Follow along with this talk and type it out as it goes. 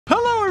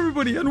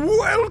everybody, and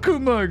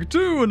welcome back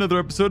to another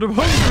episode of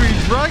Hungry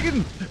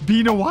Dragon.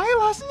 Been a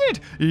while, hasn't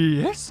it?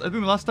 Yes, I think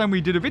the last time we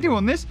did a video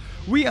on this,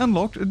 we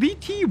unlocked the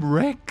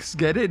T-Rex.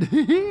 Get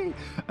it?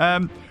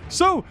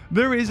 So,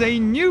 there is a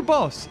new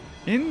boss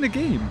in the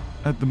game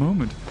at the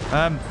moment.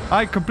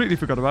 I completely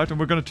forgot about, and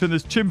we're going to turn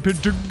this chimp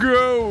into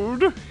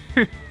gold.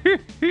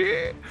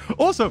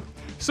 Also,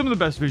 some of the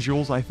best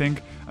visuals, I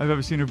think, I've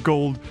ever seen of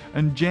gold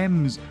and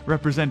gems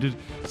represented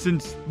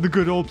since the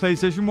good old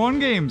PlayStation 1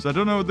 games. I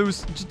don't know,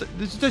 there's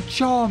just a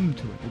charm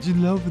to it. I just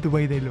love the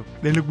way they look.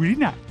 They look really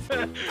nice.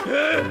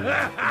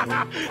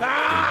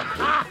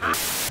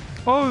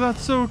 Oh,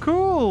 that's so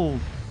cool.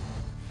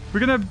 We're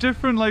going to have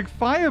different, like,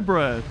 fire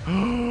breath.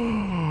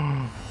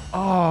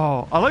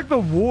 Oh, I like the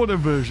water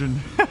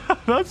version.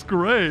 That's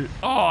great.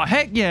 Oh,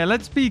 heck yeah,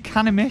 let's be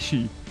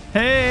Kanimeshi.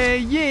 Hey,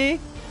 yeah.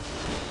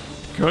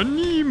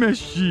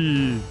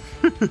 Kanimeshi.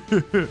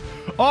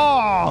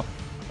 Oh,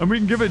 and we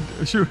can give it,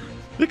 sure,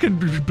 it can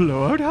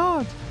blow out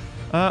hard.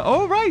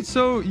 All right,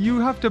 so you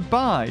have to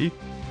buy,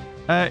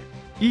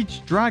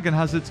 each dragon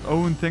has its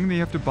own thing that you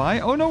have to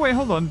buy. Oh, no, wait,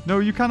 hold on. No,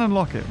 you can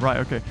unlock it. Right,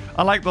 okay.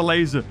 I like the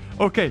laser.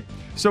 Okay,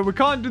 so we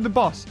can't do the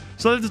boss.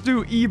 So let's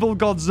do Evil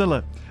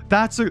Godzilla.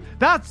 That's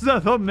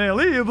the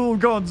thumbnail. Evil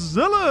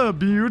Godzilla.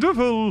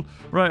 Beautiful.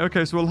 Right,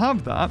 okay, so we'll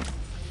have that.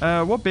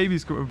 What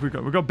babies have we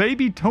got? We got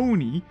baby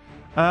Tony.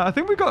 I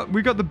think we got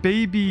the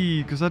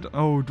baby, because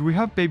do we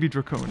have baby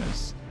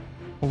Draconis?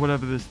 Or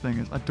whatever this thing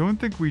is. I don't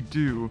think we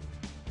do.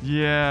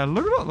 Yeah,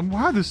 look at all them.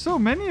 Wow, there's so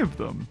many of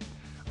them.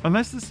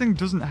 Unless this thing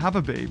doesn't have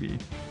a baby.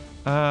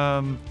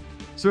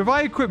 So if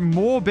I equip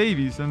more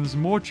babies, then there's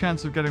more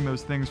chance of getting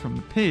those things from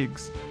the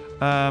pigs.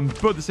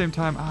 But at the same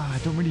time, I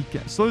don't really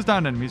get... Slows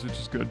down enemies, which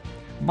is good.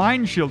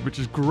 Mind Shield, which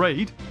is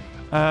great.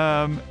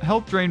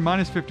 Health Drain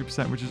minus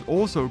 50%, which is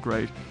also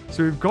great.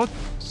 So we've got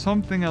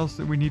something else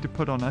that we need to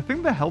put on. I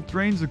think the Health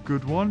Drain's a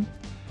good one.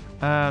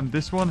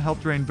 This one,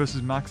 Health Drain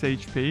versus max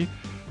HP.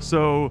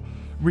 So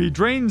we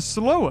drain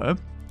slower,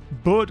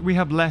 but we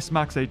have less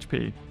max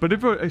HP. But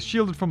if we're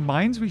shielded from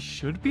mines, we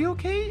should be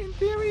okay in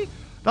theory.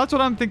 That's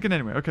what I'm thinking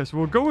anyway. Okay, so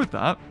we'll go with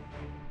that.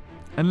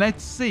 And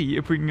let's see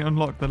if we can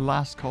unlock the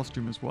last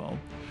costume as well.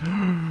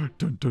 Dun,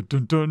 dun,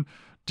 dun, dun.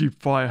 Deep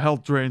Fire,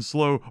 Health Drain,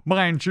 Slow,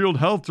 Mind Shield,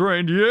 Health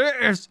Drain,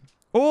 yes!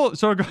 Oh,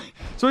 so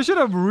I should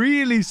have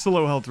really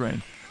slow Health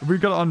Drain. We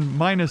got it on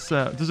minus,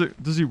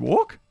 does he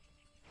walk?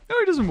 No,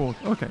 he doesn't walk,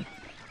 okay.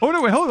 Oh,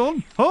 no, wait,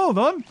 hold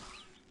on.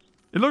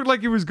 It looked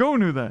like he was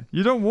going to there.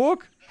 You don't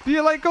walk?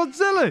 Be like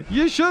Godzilla,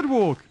 you should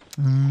walk.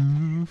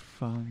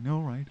 Fine,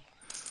 alright.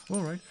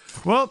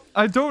 Well,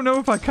 I don't know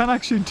if I can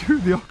actually do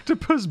the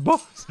octopus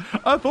boss.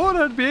 I thought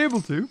I'd be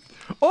able to.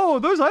 Oh,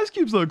 those ice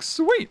cubes look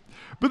sweet.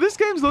 But this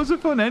game's loads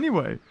of fun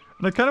anyway.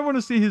 And I kind of want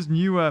to see his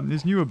new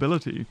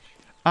ability.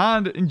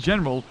 And in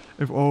general,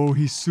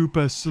 he's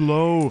super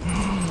slow.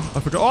 I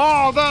forgot.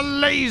 Oh, the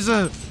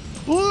laser!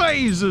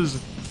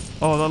 Lasers!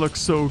 Oh, that looks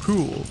so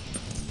cool.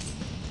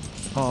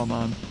 Oh,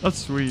 man. That's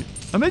sweet.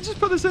 And they just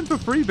put this in for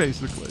free,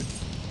 basically.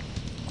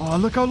 Oh,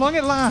 look how long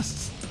it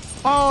lasts.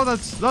 Oh,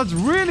 that's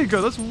really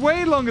good. That's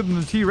way longer than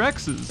the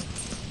T-Rexes.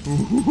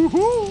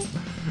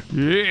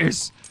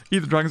 Yes! Eat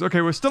the dragons.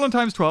 Okay, we're still on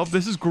times 12.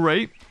 This is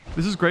great.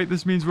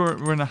 This means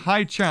we're in a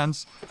high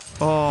chance.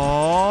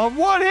 Oh,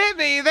 what hit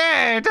me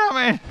there?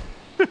 Damn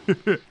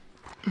it!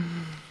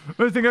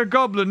 I think a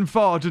goblin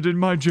farted in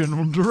my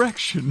general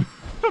direction.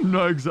 I'm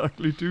not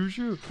exactly too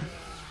sure.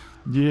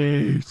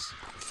 Yes.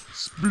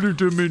 Split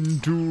them in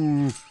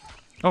 2.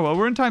 Oh, well,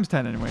 we're in times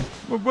 10 anyway.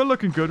 We're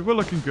looking good.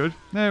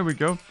 There we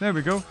go.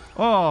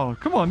 Oh,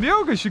 come on. The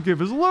ogre should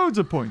give us loads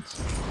of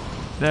points.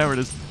 There it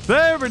is.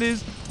 I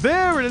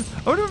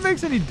wonder if it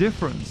makes any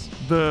difference,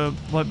 the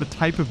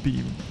type of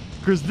beam.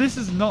 Because this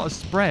is not a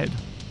spread.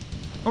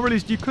 Or at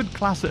least you could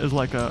class it as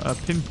like a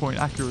pinpoint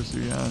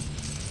accuracy, yeah.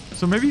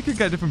 So maybe you could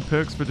get different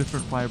perks for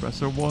different fire breaths.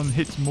 So one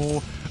hits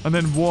more, and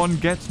then one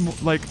gets more,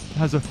 like,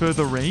 has a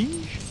further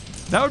range.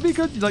 That would be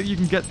good. Like, you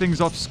can get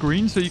things off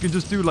screen, so you can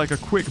just do like a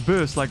quick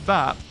burst like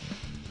that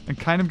and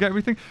kind of get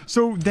everything.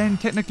 So then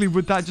technically,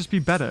 would that just be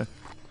better?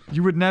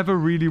 You would never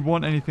really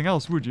want anything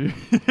else, would you?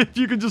 if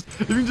you can just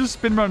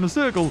spin around in a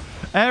circle,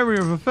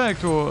 area of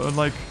effect, or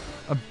like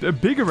a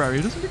bigger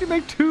area doesn't really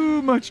make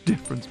too much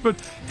difference. But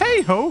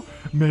hey ho,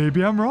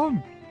 maybe I'm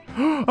wrong.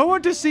 I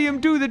want to see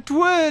him do the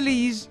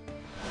twirlies.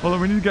 Hold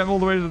on, we need to get him all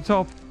the way to the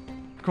top.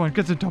 Come on,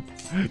 get to the top.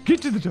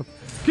 Get to the top.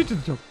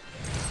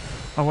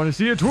 I want to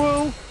see you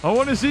twirl. I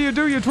want to see you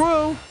do your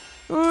twirl.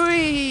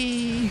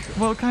 Whee!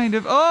 Well, kind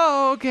of.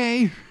 Oh,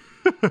 okay.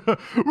 We're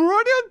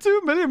already on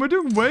 2 million. We're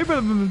doing way better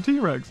than the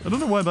T-Rex. I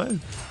don't know why that is.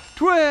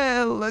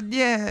 Twirl.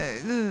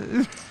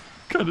 Yeah.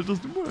 Kind of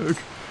doesn't work.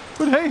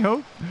 But hey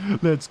ho.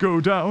 Let's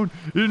go down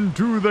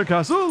into the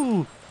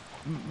castle.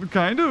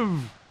 Kind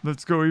of.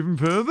 Let's go even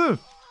further.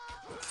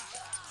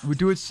 We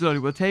do it slowly.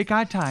 We'll take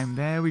our time.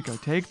 There we go.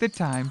 Take the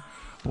time.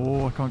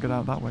 Oh, I can't get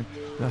out that way.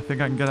 I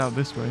think I can get out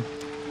this way.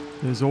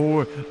 There's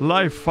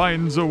life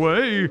finds a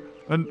way.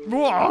 And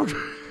whoa,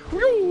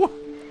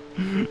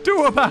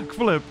 do a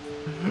backflip.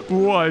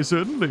 Why,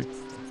 certainly.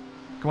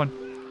 Come on.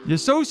 You're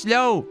so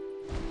slow.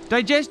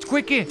 Digest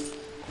quicker.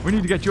 We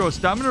need to get your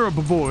stamina up,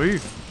 boy.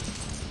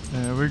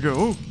 There we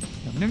go.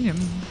 Yum, yum, yum.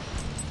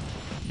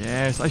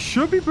 Yes, I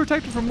should be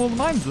protected from all the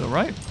mines, though,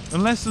 right?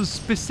 Unless there's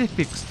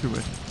specifics to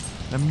it.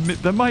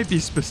 There might be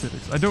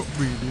specifics. I don't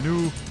really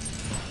know.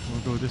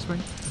 We'll go this way.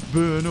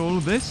 Burn all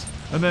of this.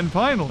 And then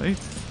finally,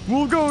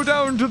 we'll go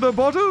down to the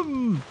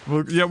bottom.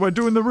 Yeah, we're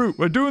doing the route.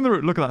 We're doing the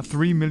route. Look at that.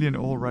 3 million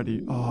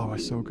already. Oh, we're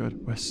so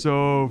good. We're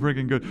so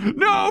freaking good.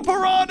 No,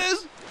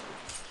 piranhas!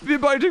 You're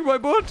biting my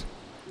butt.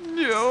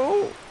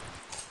 No.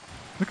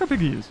 Look how big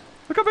he is.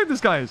 Look how big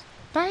this guy is.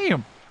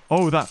 Damn.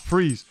 Oh, that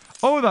freeze.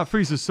 Oh, that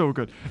freeze is so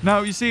good. Now,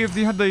 you see, if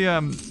you had the,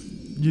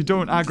 you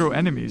don't aggro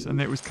enemies and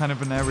it was kind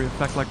of an area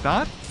effect like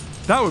that,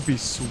 that would be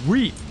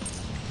sweet.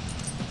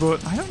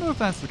 But I don't know if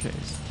that's the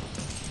case.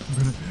 I'm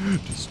gonna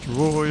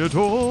destroy it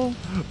all,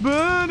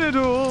 burn it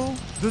all.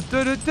 Da,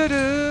 da, da, da,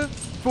 da.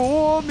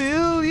 4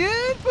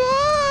 million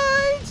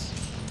points.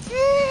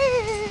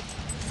 Yeah.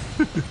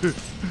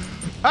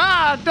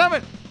 Ah, damn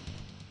it.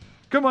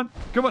 Come on,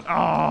 come on.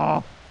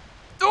 Ah.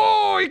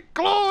 Oh, he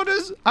clawed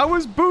us. I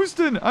was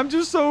boosting. I'm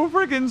just so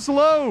freaking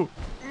slow.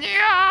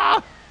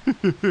 Yeah.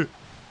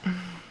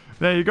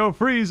 There you go.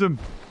 Freeze him.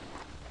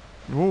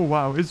 Oh,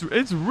 wow.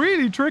 It's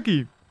really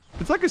tricky.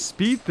 It's like a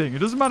speed thing. It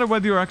doesn't matter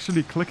whether you're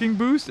actually clicking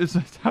boost. It's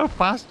how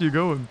fast you're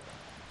going.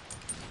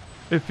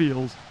 It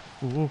feels.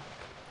 Oh.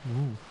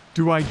 Oh.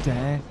 Do I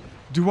dare?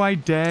 Do I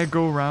dare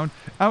go around?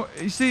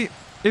 You see,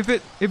 if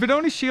it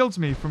only shields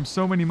me from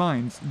so many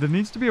mines, there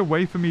needs to be a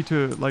way for me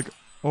to, like,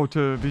 or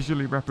to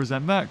visually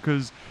represent that,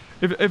 because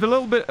if a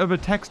little bit of a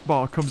text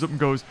bar comes up and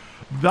goes,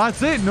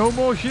 that's it, no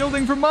more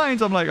shielding from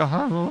mines, I'm like,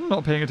 I'm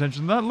not paying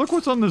attention to that. Look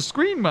what's on the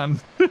screen, man.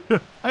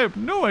 I have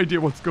no idea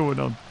what's going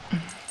on.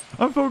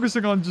 I'm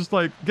focusing on just,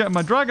 like, getting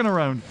my dragon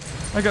around.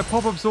 I get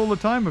pop-ups all the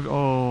time of,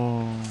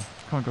 oh,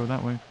 can't go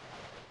that way,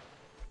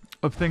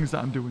 of things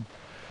that I'm doing.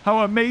 How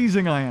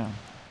amazing I am.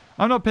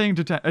 I'm not paying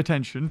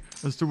attention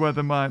as to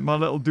whether my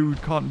little dude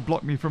can't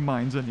block me from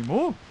mines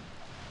anymore.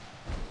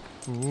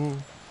 Oh.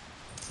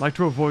 Like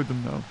to avoid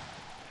them, though.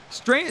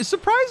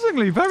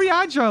 Surprisingly, very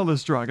agile,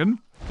 this dragon.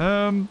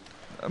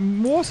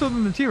 More so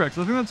than the T-Rex.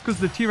 I think that's because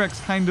the T-Rex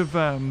kind of,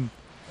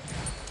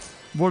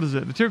 what is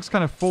it? The T-Rex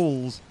kind of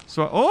falls.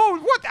 So, oh,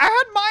 what? I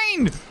had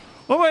mine!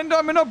 Oh, and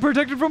am I not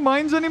protected from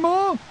mines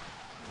anymore?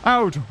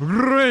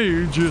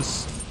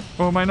 Outrageous.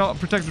 Or am I not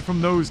protected from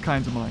those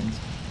kinds of mines?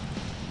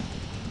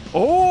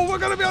 Oh, we're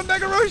going to be on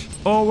Mega Rush.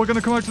 Oh, we're going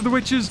to come out to the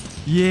witches.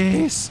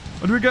 Yes.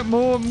 And do we get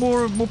more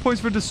points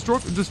for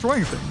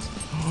destroying things?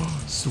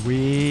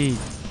 Sweet.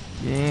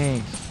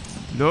 Yes.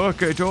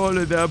 Look at all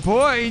of the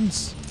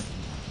points.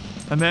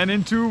 And then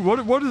into, what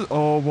is,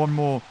 oh, one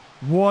more.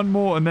 One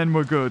more and then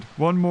we're good.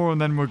 One more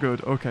and then we're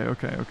good. Okay.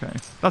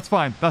 That's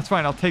fine. That's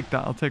fine. I'll take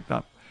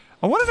that.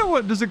 I want to know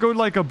what, does it go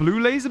like a blue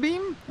laser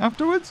beam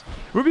afterwards?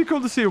 It would be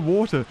cool to see a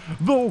water.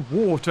 The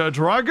water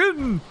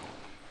dragon.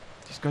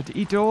 Just got to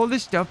eat all the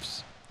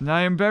stuffs. And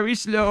I am very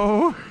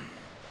slow.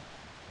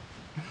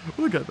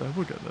 We'll get there.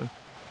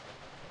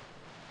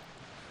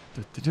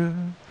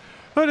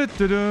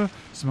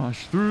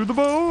 Smash through the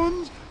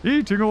bones,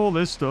 eating all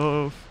this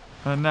stuff.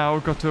 And now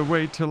I've got to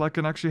wait till I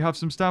can actually have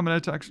some stamina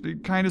to actually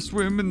kind of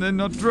swim and then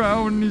not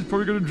drown. He's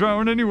probably going to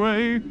drown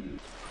anyway.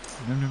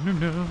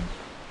 No.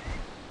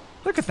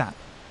 Look at that.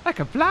 I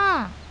can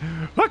fly.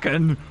 I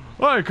can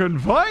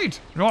fight.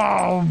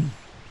 Oh,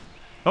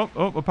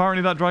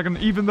 apparently that dragon,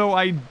 even though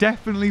I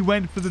definitely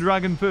went for the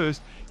dragon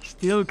first,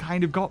 still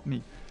kind of got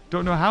me.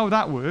 Don't know how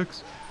that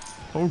works.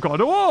 Oh, God.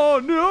 Oh,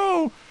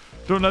 no.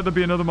 Don't let there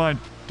be another mine.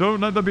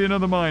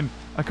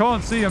 I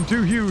can't see. I'm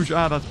too huge.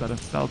 Ah, that's better.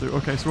 That'll do.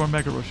 Okay, so we're in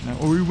Mega Rush now.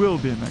 Or we will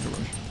be in Mega Rush.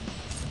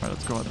 All right,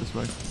 let's go out this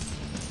way.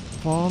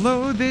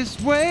 Follow this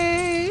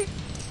way.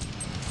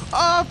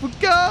 Off we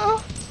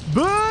go.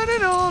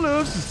 Burning all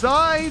of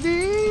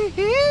society.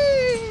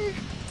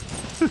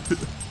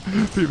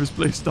 Beavers,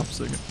 please stop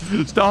singing.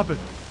 Stop it.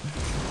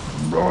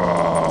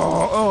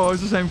 Oh,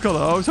 it's the same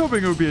color. I was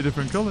hoping it would be a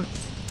different color.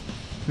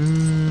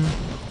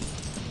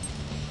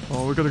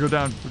 Oh, we gotta go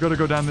down. We gotta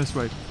go down this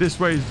way. This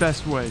way is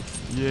best way.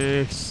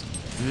 Yes.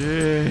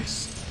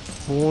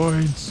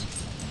 Points.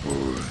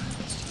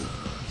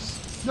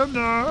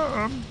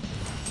 Nom.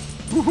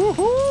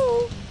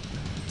 Woohoo!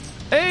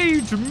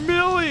 8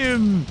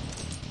 million.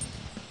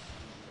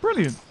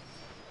 Brilliant.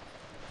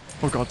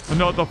 Oh, God.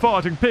 Not the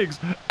farting pigs.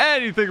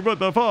 Anything but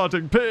the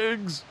farting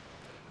pigs.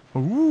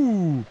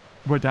 Ooh.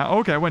 We're down.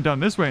 Okay, I went down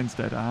this way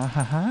instead. Ah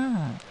ha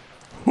ha.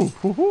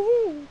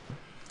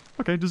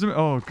 Okay, does it...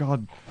 Oh,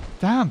 God.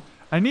 Damn.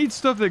 I need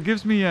stuff that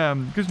gives me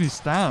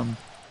stam.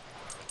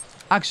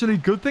 Actually,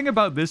 good thing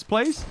about this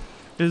place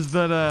is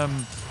that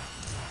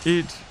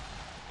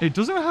it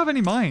doesn't have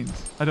any mines,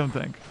 I don't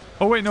think.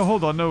 Oh, wait, no,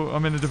 hold on. No,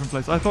 I'm in a different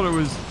place. I thought it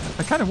was...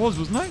 I kind of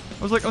wasn't I?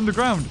 I was like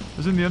underground. I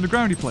was in the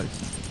undergroundy place.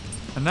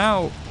 And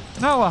now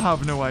I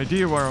have no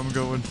idea where I'm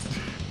going.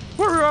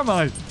 Where am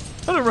I? I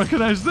don't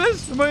recognize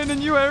this. Am I in a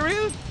new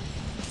area?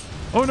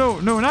 Oh, no,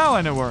 now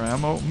I know where I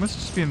am. Oh, it must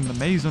just be in the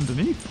maze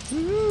underneath.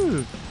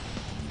 Ooh.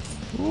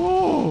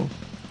 Oh,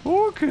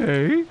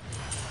 okay.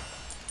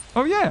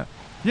 Oh, yeah.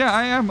 Yeah,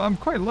 I am. I'm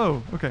quite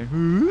low. Okay.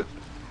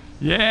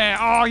 Yeah.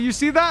 Oh, you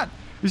see that?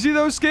 You see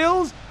those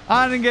skills?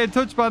 I didn't get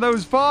touched by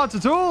those farts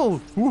at all.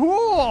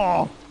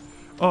 Whoa.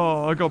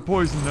 Oh, I got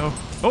poisoned though.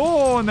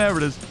 Oh, and there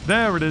it is.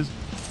 There it is.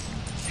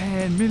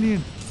 10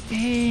 million.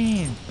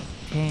 10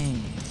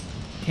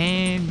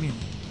 million.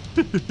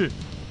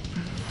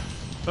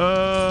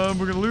 We're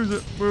gonna lose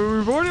it.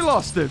 We've already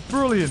lost it.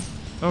 Brilliant.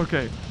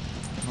 Okay.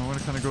 I want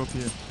to kind of go up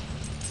here.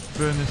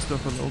 Burn this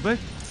stuff a little bit.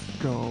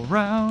 Go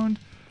around.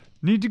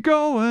 Need to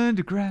go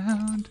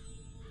underground.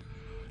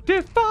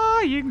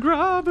 Defying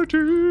gravity.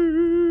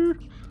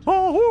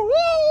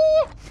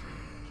 Oh,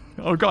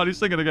 oh God, he's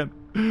singing again.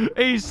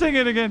 He's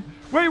singing again.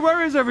 Wait,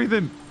 where is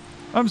everything?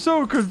 I'm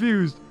so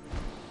confused.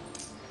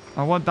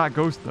 I want that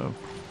ghost though.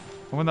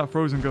 I want that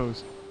frozen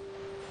ghost.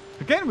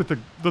 Again with the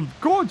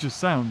gorgeous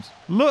sounds.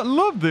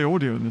 Love the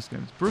audio in this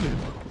game. It's brilliant.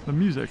 The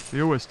music,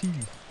 the OST.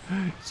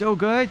 So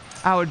good.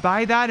 I would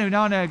buy that and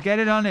get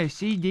it on a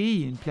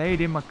CD and play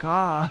it in my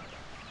car.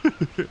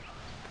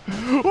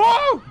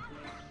 Whoa!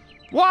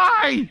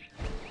 Why?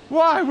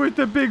 Why with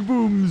the big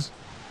booms?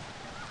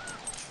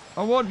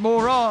 I want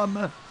more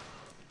armor.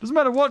 Doesn't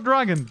matter what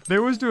dragon. They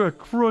always do a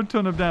crud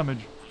ton of damage.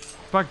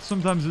 In fact,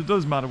 sometimes it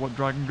does matter what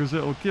dragon because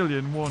it'll kill you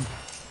in one.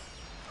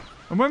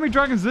 And when my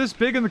dragon's this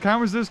big and the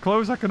camera's this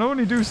close, I can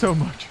only do so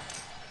much.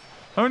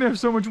 I only have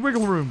so much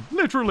wiggle room.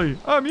 Literally.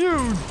 I'm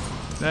huge.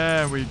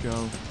 There we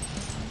go.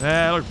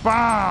 There, look.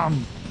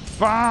 Bam!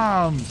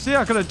 Bam! See,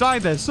 I could have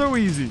died there so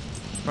easy.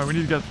 Right, we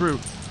need to get through.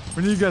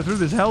 We need to get through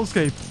this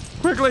hellscape.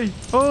 Quickly!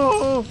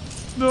 Oh!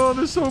 No,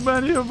 there's so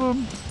many of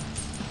them.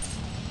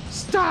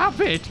 Stop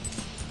it!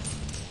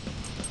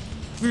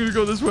 We're gonna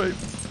go this way.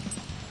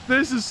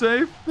 This is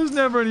safe. There's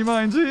never any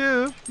mines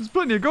here. There's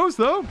plenty of ghosts,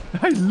 though.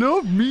 I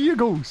love me a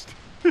ghost.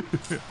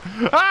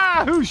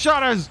 Ah! Who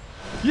shot us?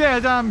 Yeah,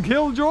 damn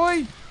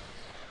killjoy.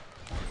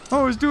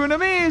 Oh, it's doing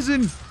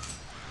amazing.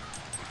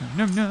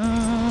 No,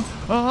 no.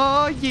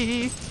 Oh,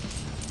 yeah.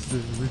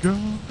 There we go.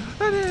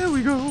 There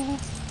we go.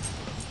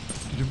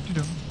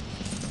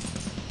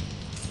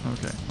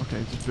 Okay,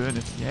 okay, just burn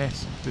it.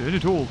 Yes, burn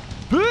it all.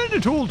 Burn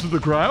it all to the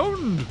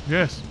ground.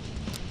 Yes.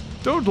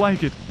 Don't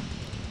like it.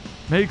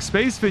 Make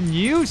space for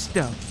new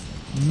stuff.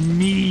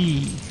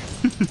 Me.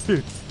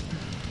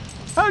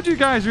 How do you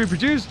guys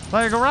reproduce?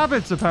 Like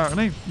rabbits,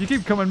 apparently. You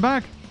keep coming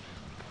back.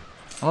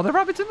 Are there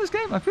rabbits in this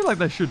game? I feel like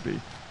there should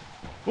be.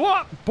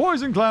 What?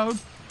 Poison cloud.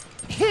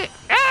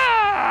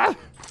 Ah!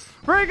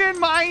 Friggin'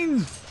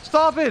 mines!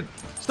 Stop it!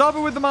 Stop it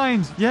with the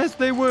mines. Yes,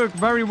 they work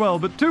very well,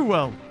 but too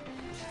well.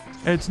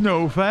 It's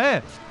no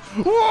fair.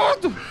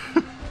 What?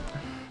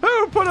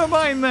 Who put a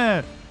mine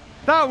there?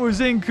 That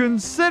was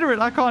inconsiderate.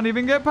 I can't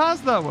even get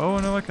past that. Oh,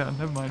 no, I can't.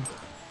 Never mind.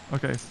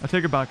 Okay, I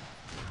take it back.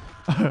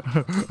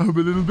 I'm a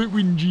little bit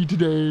whingy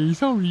today.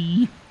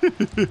 Sorry.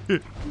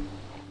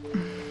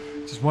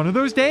 Just one of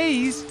those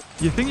days.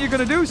 You think you're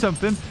going to do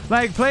something,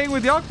 like playing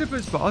with the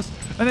octopus boss,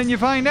 and then you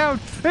find out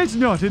it's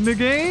not in the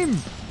game.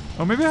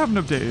 Or maybe I haven't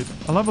updated.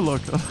 I'll have a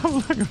look. I'll have a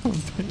look if I'm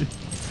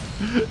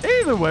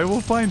updated. Either way,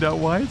 we'll find out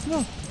why it's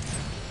not.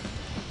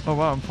 Oh,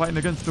 wow. I'm fighting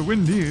against the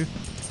wind here.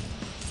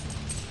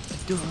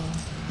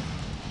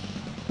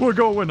 We're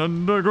going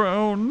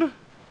underground.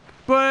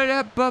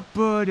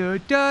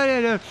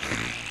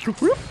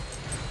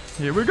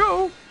 Here we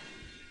go.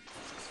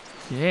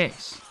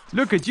 Yes.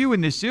 Look at you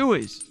in the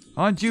sewers.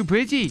 Aren't you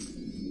pretty?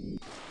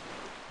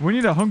 We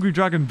need a hungry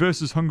dragon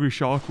versus hungry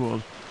shark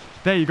world.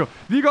 There you go.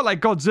 You got like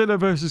Godzilla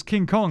versus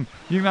King Kong.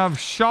 You can have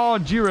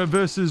Shar-Jira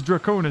versus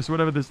Draconis,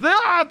 whatever this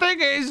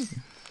thing is.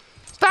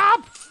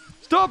 Stop!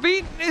 Stop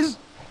eating this.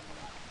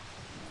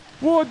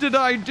 What did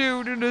I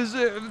do to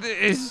deserve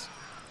this?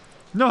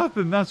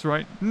 Nothing, that's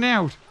right.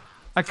 Now,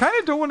 I kind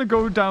of don't want to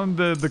go down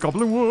the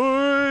goblin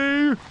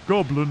way.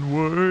 Goblin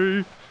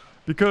way.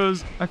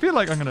 Because I feel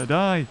like I'm going to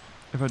die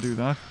if I do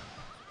that.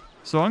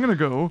 So I'm going to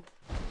go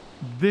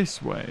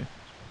this way.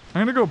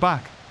 I'm going to go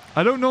back.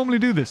 I don't normally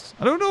do this.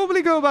 I don't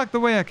normally go back the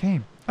way I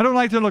came. I don't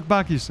like to look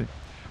back, you see.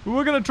 But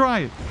we're going to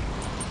try it.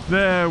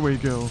 There we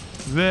go.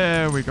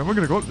 There we go. We're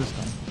going to go up this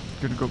time.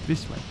 We're going to go up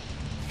this way.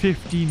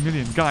 15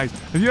 million. Guys,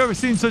 have you ever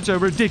seen such a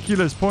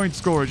ridiculous point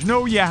scorage?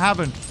 No, you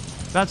haven't.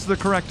 That's the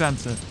correct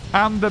answer.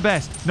 I'm the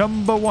best.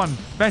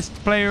 #1. Best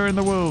player in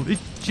the world.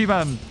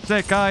 Ichiban.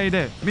 Sekai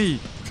de. Me.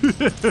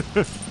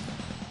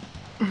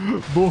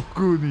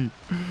 Bokuni.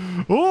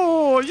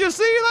 Oh, you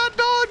see that,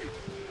 dog?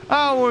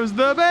 I was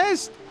the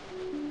best.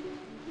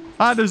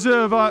 I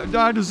deserve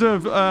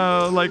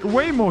like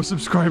way more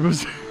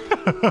subscribers.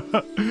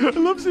 I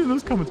love seeing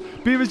those comments.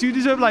 Beavers, you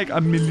deserve like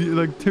a million,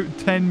 like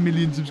 10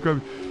 million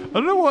subscribers. I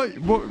don't know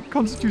what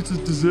constitutes as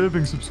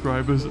deserving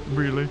subscribers,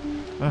 really.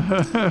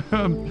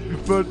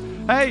 But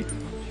hey,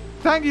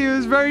 thank you.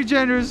 It's very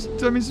generous.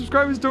 I mean,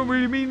 subscribers don't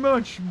really mean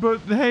much, but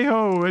hey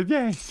ho,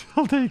 yes,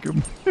 I'll take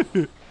them.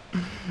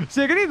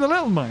 See, I can eat the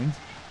little mines,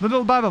 the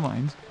little baba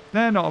mines.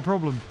 They're not a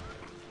problem.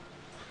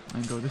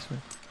 And go this way.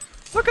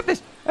 Look at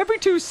this. Every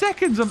 2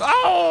 seconds, I'm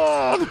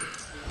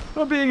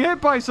being hit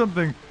by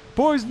something.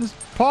 Poisonous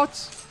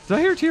pots. Did I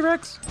hear a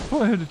T-Rex? I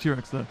thought I heard a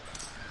T-Rex there.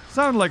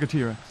 Sounded like a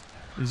T-Rex.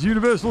 Is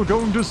Universal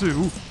going to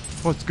sue?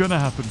 What's gonna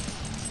happen?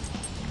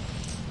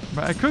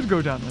 But I could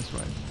go down this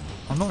way.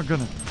 I'm not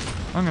gonna.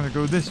 I'm gonna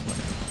go this way.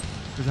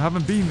 Because I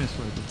haven't been this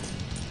way before.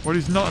 What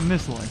is not in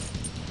this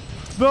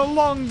life? The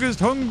longest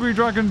Hungry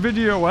Dragon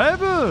video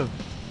ever!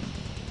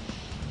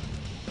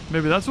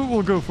 Maybe that's what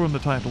we'll go for in the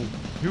title.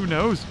 Who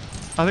knows?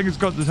 I think it's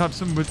got to have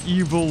something with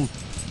evil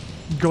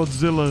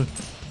Godzilla,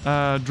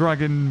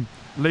 dragon,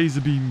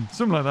 laser beam,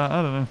 something like that.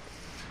 I don't know.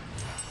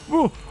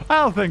 Well,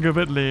 I'll think of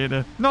it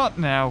later. Not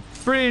now.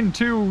 Brain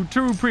too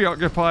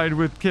preoccupied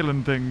with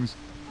killing things.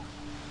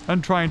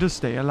 And trying to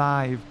stay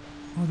alive.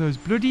 Oh, those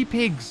bloody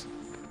pigs.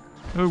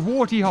 Those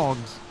warty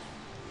hogs.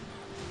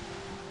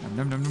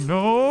 Nom, nom, nom,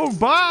 no,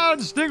 bad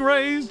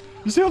stingrays.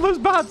 You see all those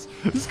bats?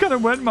 This kind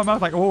of went in my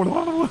mouth like, oh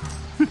no.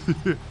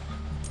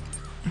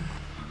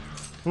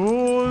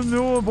 Oh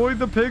no, avoid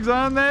the pigs,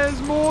 and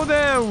there's more.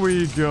 There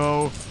we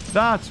go.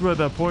 That's where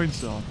the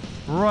points are.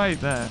 Right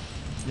there.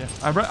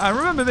 Yes, I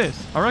remember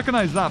this. I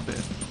recognize that bit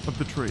of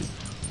the tree.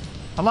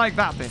 I like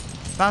that bit.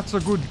 That's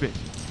a good bit.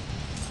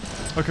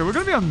 Okay, we're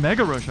going to be on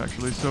Mega Rush,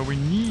 actually, so we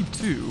need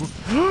to...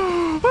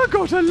 I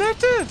got a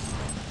letter!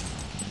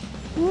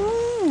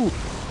 Ooh!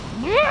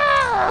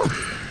 Yeah!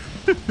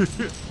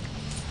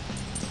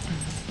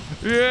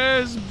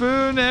 Yes,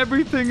 burn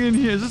everything in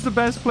here. Is this the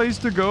best place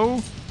to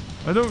go?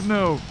 I don't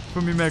know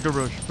for me Mega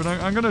Rush, but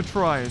I'm going to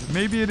try it.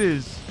 Maybe it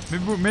is.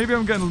 Maybe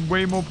I'm getting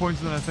way more points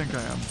than I think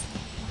I am.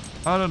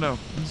 I don't know.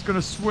 I'm just going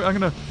to I'm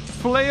going to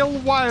flail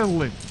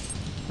wildly.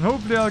 And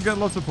hopefully I'll get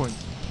lots of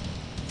points.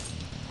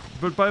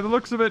 But by the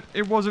looks of it,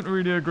 it wasn't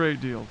really a great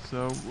deal.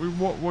 So,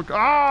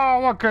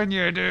 what can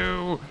you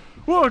do?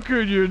 What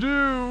can you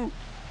do?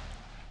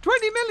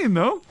 20 million,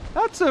 though.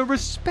 That's a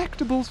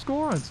respectable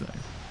score, I'd say.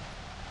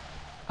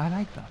 I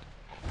like that.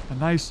 A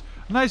nice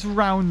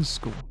round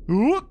score.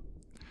 Ooh.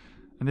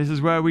 And this is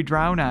where we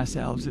drown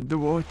ourselves in the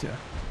water.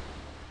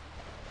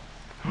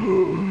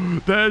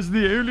 There's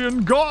the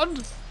alien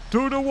god.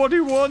 Don't know what he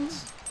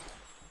wants.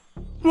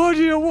 What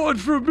do you want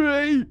from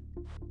me?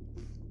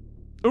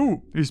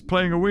 Oh, he's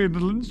playing a weird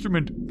little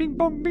instrument. Bing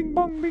bong, bing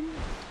bong, bing.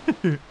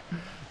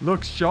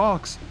 Look,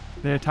 sharks.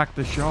 They attack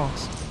the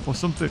sharks. Or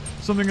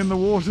something in the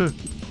water.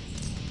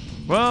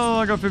 Well,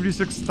 I got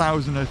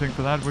 56,000, I think,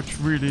 for that, which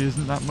really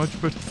isn't that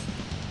much, but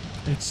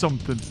it's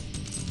something.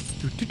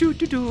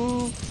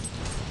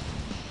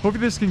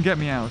 Hopefully this can get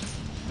me out.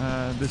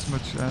 This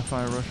much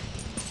fire rush.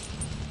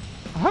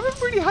 I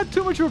haven't really had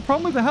too much of a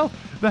problem with the health.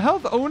 The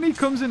health only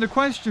comes into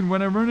question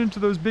when I run into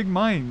those big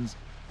mines.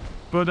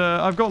 But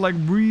I've got like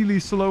really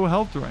slow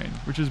health drain,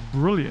 which is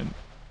brilliant.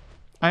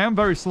 I am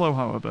very slow,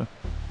 however,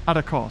 at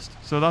a cost.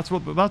 So that's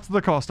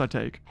the cost I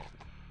take.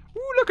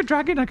 Ooh, look, a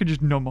dragon I could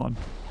just numb on.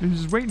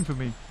 He's just waiting for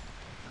me.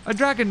 A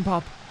dragon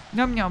pop.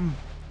 Yum yum.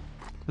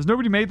 Has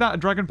nobody made that? A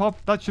dragon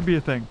pop? That should be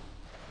a thing.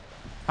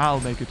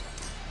 I'll make it.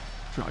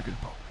 Dragon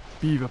pop.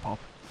 Beaver pop.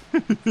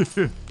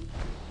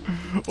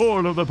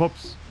 All of the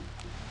pops.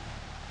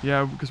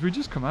 Yeah, because we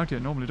just come out here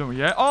normally, don't we?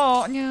 Yeah.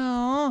 Oh,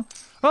 no.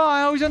 Oh,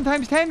 I always on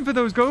times 10 for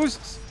those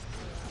ghosts.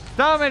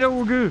 Damn it,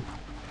 Olga.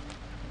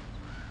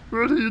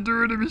 What are you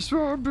doing to me,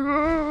 swamp?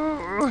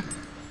 Oh,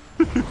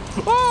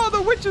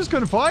 the witches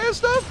can fire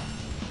stuff?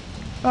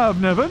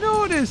 I've never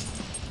noticed.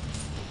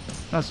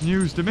 That's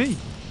news to me.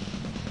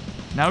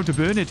 Now to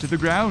burn it to the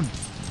ground.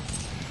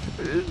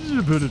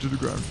 Burn it to the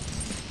ground.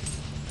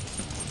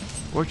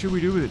 What should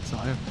we do with it,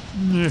 sire?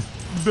 Yeah,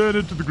 burn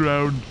it to the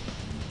ground.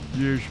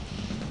 Yes.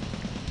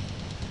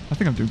 I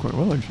think I'm doing quite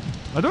well, actually.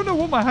 I don't know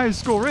what my highest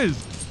score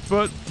is,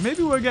 but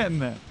maybe we're getting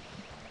there.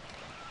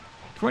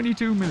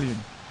 22 million.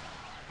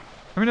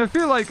 I mean, I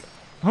feel like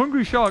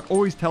Hungry Shark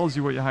always tells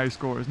you what your highest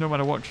score is, no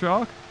matter what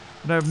shark.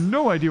 And I have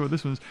no idea what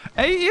this one is.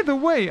 Either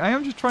way, I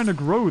am just trying to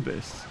grow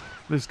this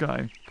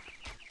guy.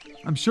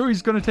 I'm sure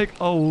he's going to take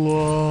a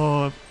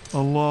long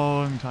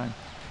time.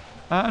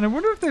 And I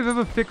wonder if they've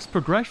ever fixed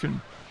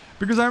progression.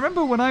 Because I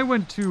remember when I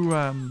went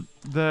to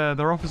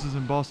their offices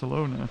in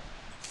Barcelona,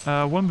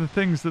 one of the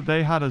things that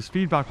they had as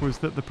feedback was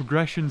that the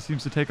progression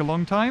seems to take a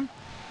long time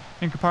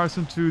in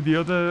comparison to the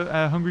other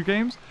Hungry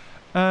games.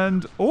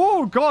 And,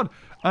 oh god!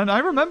 And I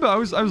remember I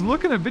was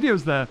looking at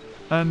videos there,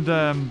 and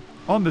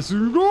on this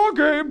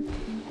game,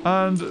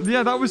 and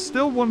yeah, that was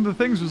still one of the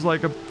things was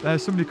like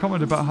somebody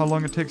commented about how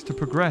long it takes to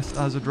progress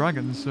as a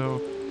dragon,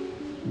 so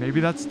maybe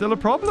that's still a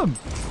problem.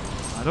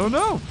 I don't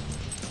know.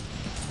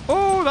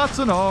 Oh, that's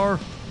an R.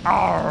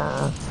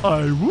 R.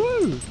 I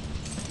would.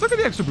 Look at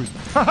the extra boost.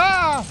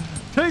 Haha!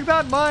 Take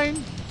that,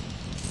 mine.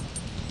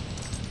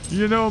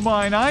 You know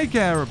mine I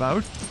care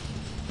about.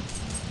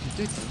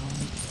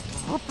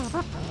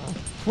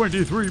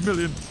 23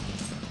 million.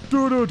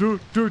 Does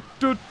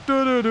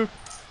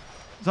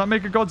that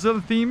make it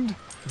Godzilla themed?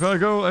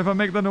 If I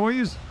make the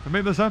noise, I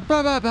make the sound.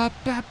 Blah, blah, blah,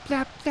 blah,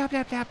 blah, blah,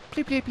 blah, blah,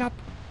 blip, blip, blop.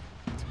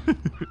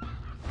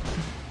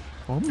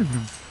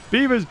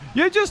 Beavers,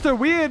 you're just a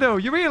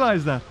weirdo. You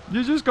realize that?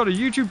 You just got a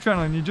YouTube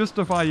channel and you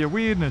justify your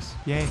weirdness.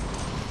 Yeah.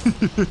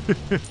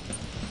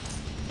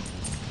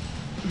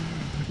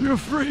 You're a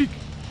freak.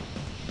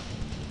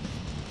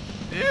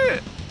 Yeah.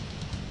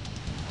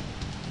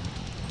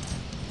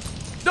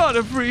 not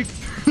a freak.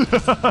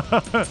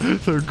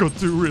 They're got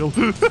too real.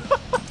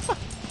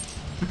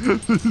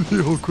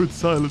 The awkward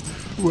silence.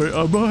 Wait,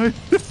 am I?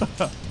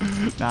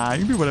 Nah, you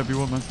can be whatever you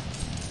want, man.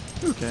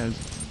 Who cares?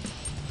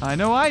 I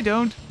know I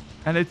don't.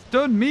 And it's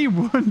done me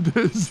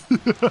wonders.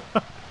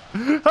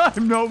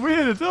 I'm not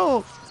weird at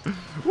all.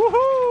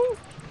 Woohoo!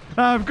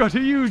 I've got a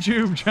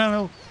YouTube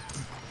channel.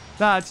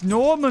 That's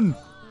Norman.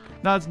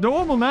 That's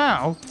normal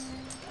now.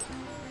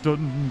 How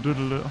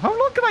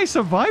long can I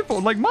survive for?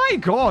 Like, my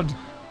God.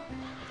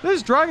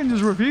 This dragon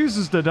just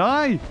refuses to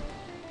die.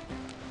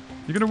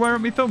 You're going to wear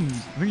out my thumbs?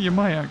 I think you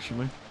might,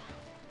 actually.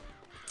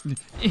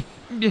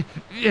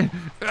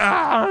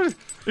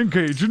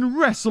 Engage in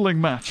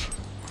wrestling match.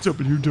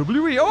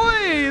 WWE.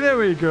 Oi! There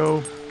we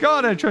go.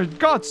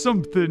 Got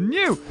something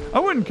new. I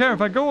wouldn't care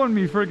if I go on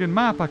me friggin'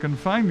 map, I can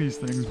find these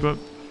things, but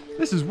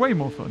this is way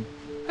more fun.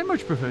 I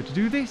much prefer to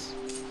do this.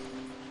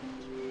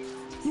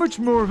 Much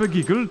more of a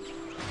giggle.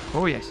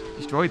 Oh yes,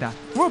 destroy that.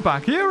 We're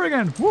back here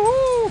again.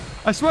 Woohoo!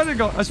 I swear to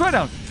God, I swear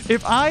down.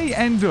 If I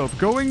end up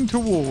going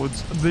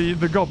towards the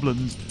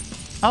goblins,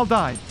 I'll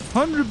die.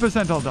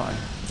 100% I'll die.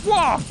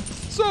 Wow!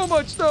 So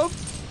much stuff.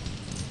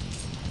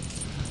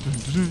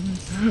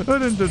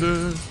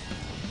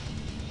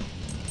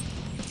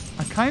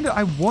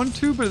 I want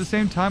to, but at the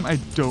same time, I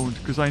don't,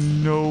 because I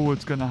know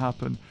what's going to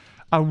happen.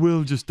 I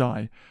will just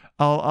die.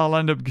 I'll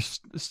end up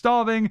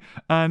starving,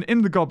 and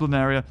in the goblin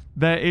area,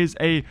 there is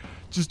a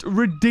just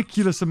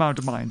ridiculous amount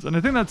of mines. And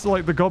I think that's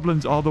like the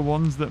goblins are the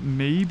ones that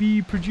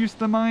maybe produce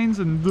the mines,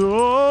 and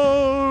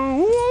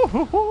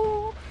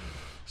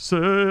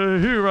so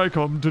here I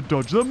come to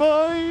dodge the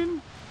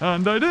mine.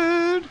 And I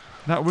did.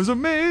 That was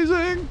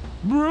amazing.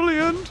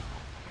 Brilliant.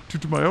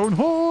 Toot my own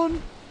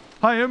horn.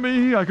 Hire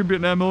me. I could be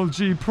an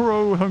MLG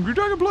Pro Hungry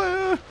Dragon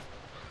player.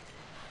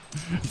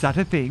 Is that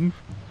a thing?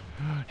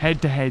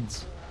 Head to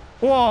heads.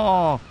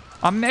 Oh,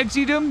 I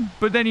mexied him,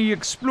 but then he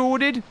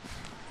exploded.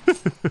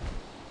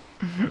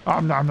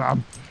 Nom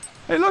nom.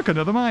 Hey, look,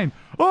 another mine.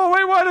 Oh,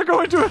 wait, why did I go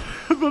into it?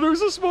 I thought it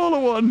was a smaller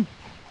one.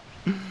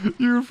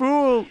 You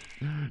fool.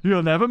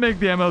 You'll never make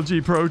the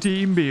MLG Pro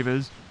Team,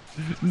 Beavers.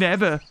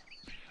 Never.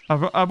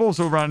 I've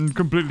also ran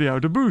completely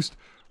out of boost,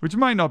 which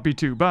might not be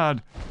too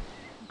bad,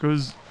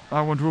 because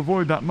I want to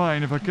avoid that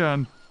mine if I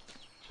can.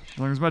 As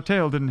long as my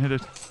tail didn't hit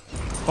it.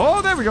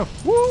 Oh, there we go.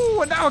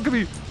 Woo, and now I can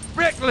be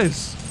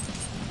reckless.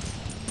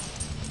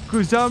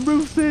 Because I'm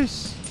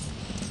ruthless.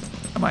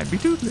 I might be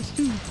toothless,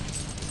 too.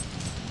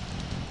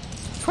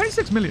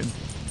 26 million.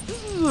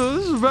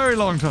 This is a very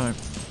long time.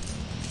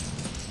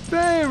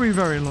 Very,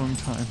 very long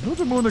time.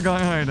 Not a more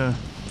guy either.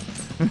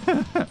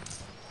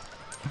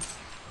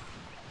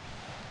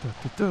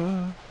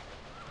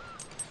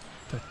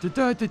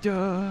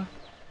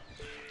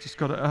 Just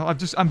gotta.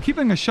 I'm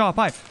keeping a sharp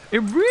eye.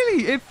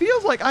 It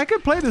feels like I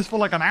could play this for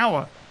like an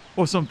hour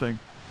or something,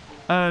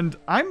 and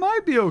I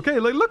might be okay.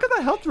 Like, look at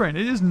the health drain.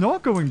 It is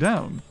not going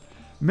down.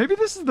 Maybe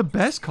this is the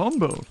best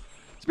combo.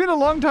 It's been a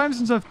long time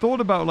since I've thought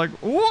about like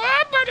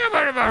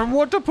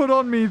what to put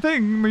on me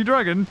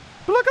dragon.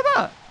 But look at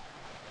that.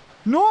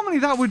 Normally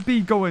that would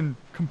be going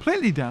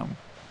completely down,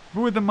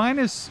 but with the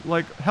minus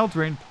like health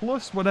drain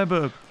plus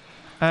whatever.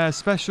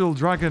 Special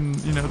dragon,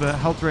 you know, the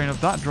health drain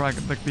of that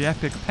dragon, like the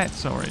epic pet,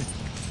 sorry.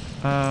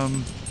 Yeah,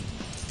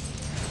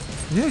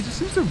 it just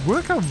seems to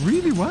work out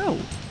really well.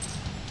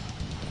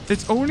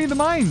 It's only the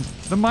mines.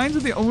 The mines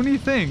are the only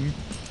thing.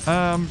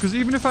 Because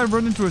even if I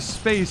run into a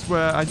space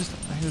where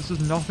there's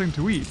just nothing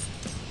to eat,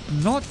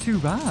 not too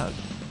bad.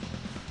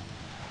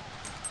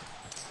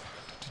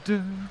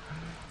 Come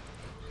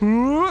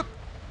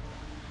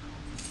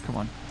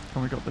on.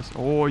 We got this.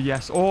 Oh,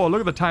 yes. Oh, look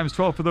at the times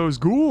 12 for those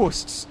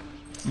ghosts.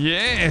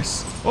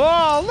 Yes!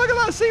 Oh, look at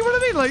that! See what I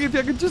mean? Like, if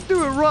I could just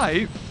do it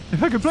right,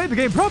 if I could play the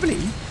game properly,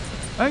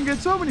 I can get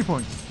so many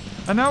points.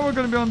 And now we're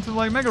going to be on to,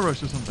 like, Mega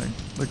Rush or something.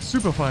 Like,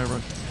 Super Fire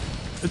Rush.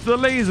 It's the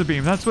laser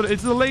beam. That's what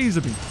it's the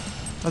laser beam.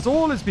 That's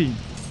all it's been.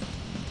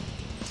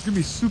 It's going to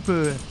be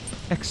super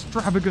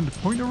extravagant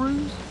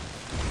pointeroos.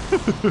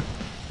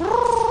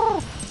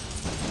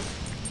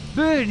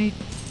 Burn it.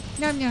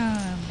 Yum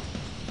yum.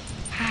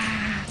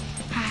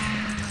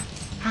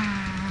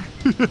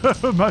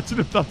 Imagine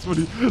if that's what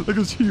like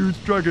this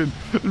huge dragon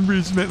and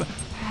Reese made that.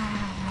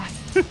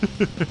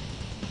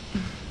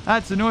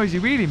 That's the noise he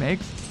really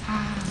makes.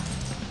 I'm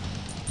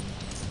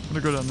gonna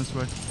go down this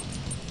way.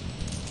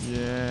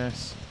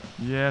 Yes.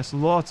 Yes,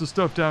 lots of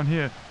stuff down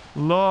here.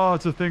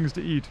 Lots of things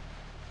to eat.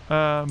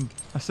 I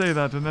say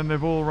that and then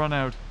they've all run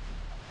out.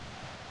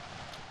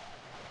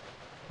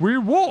 We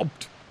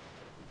warped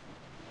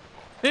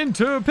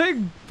into a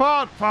pig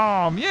part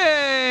farm.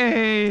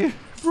 Yay!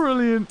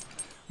 Brilliant.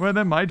 Where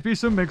there might be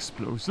some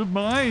explosive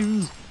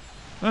mines.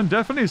 And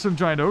definitely some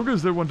giant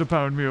ogres that want to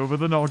pound me over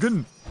the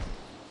noggin.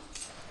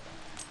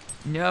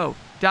 No,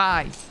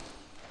 die.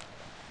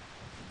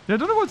 Yeah, I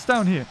don't know what's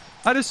down here.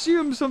 I'd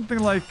assume something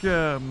like,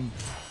 I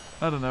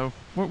don't know.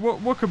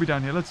 What could be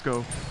down here? Let's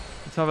go.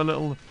 Let's have a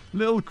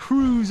little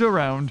cruise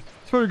around.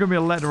 It's probably going to be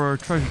a letter or a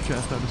treasure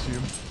chest, I'd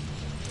assume.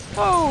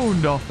 Oh,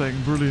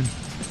 nothing. Brilliant.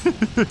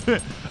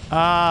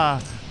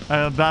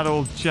 That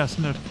old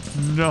chestnut.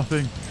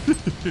 Nothing.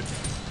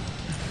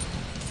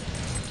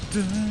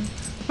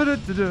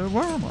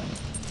 Where am I?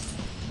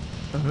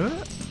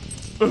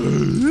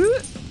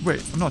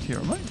 Wait, I'm not here,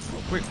 am I?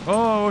 Wait.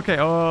 Oh, okay.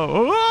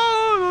 Oh.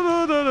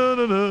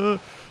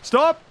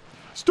 Stop.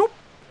 Stop.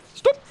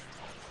 Stop.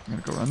 I'm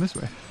going to go around this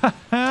way.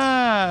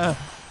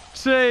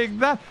 Take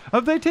that.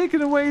 Have they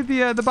taken away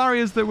the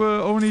barriers that were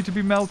only to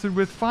be melted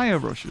with fire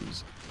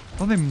rushes?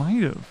 Oh, they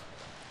might have.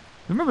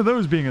 I remember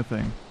those being a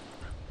thing.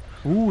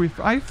 Ooh, if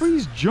I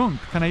freeze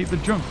junk, can I eat the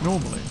junk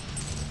normally?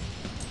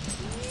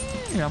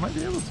 Yeah, I might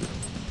be able to.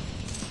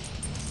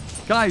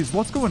 Guys,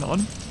 what's going on?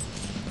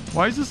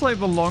 Why is this like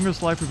the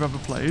longest life we've ever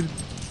played?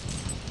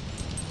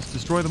 Just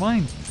destroy the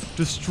mines.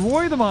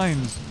 Destroy the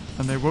mines!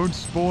 And they won't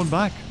spawn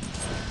back.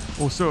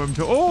 Or so I'm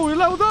told. Oh, we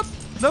leveled up!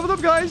 Leveled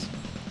up, guys!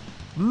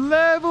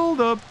 Leveled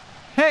up!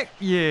 Heck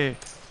yeah!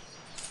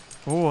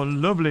 Oh,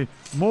 lovely.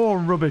 More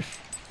rubbish.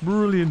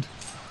 Brilliant.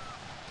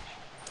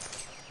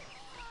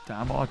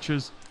 Damn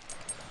archers.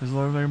 There's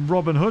like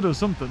Robin Hood or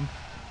something.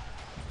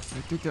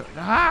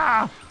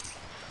 Ah!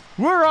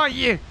 Where are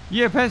you?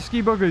 You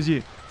pesky buggers,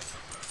 you.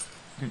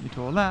 Get you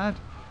to all that.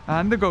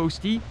 And the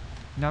ghosty.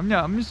 Num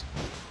nums.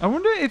 I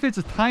wonder if it's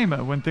a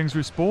timer when things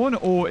respawn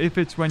or if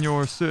it's when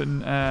you're a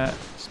certain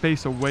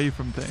space away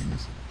from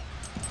things.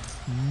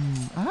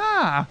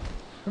 Ah!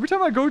 Every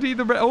time I go to eat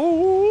the red...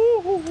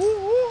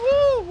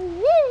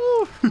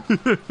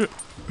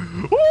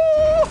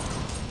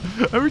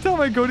 Every time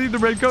I go to eat the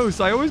red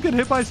ghost, I always get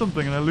hit by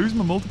something and I lose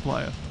my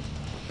multiplier.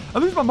 I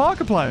lose my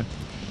markiplier.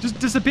 Just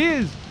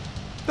disappears.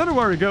 Don't know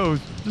where it goes.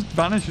 Just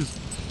vanishes.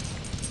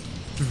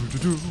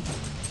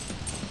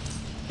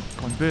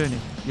 Come on, burn it.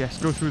 Yes,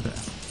 go through there.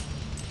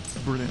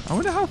 Brilliant. I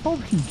wonder how far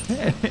we can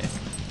get.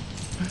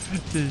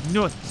 This is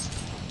nuts.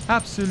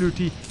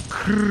 Absolutely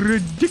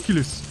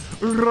ridiculous.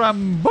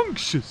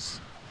 Rambunctious.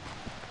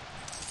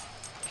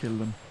 Kill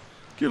them.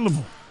 Kill them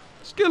all.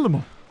 Just kill them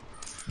all.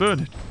 Burn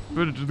it.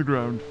 Burn it to the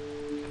ground.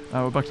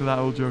 Oh, we're back to that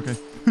old joke, eh?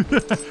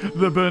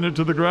 The burn it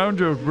to the ground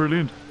joke.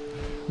 Brilliant.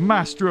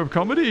 Master of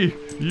comedy.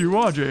 You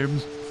are,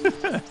 James.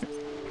 I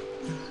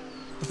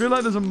feel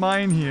like there's a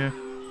mine here.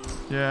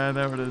 Yeah,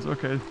 there it is.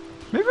 Okay.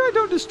 Maybe I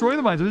don't destroy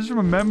the mines. I just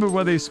remember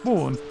where they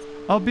spawn.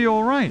 I'll be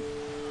alright.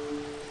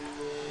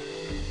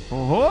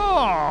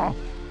 Oh!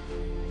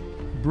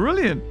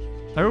 Brilliant.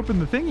 I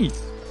opened the thingy.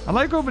 I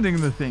like opening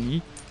the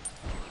thingy.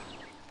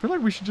 I feel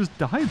like we should just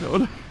die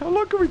though. How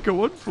long can we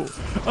go on for?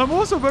 I'm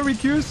also very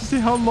curious to see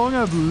how long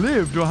I've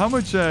lived or how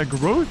much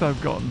growth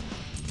I've gotten.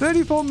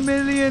 34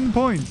 million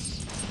points.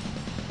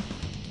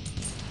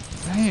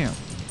 Damn.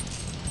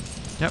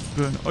 Yep,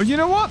 burn. Oh, you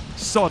know what?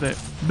 Sod it.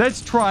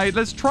 Let's try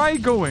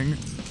going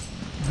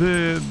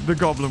the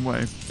goblin way.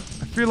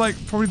 I feel like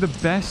probably the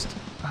best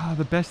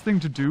thing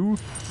to do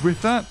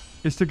with that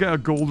is to get a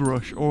gold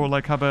rush or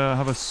like have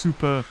a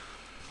super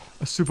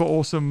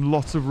awesome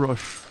lots of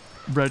rush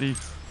ready.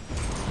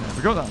 There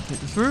we go. That'll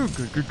take us through.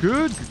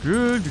 Good.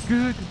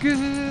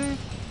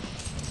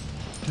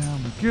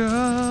 Down we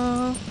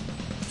go.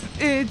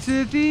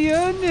 Into the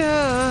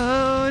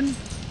unknown.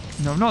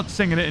 No, I'm not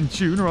singing it in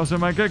tune or else I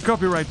might get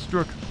copyright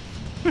struck.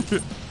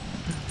 Come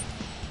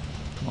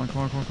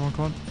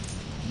on.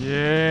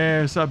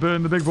 Yes, I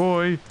burned the big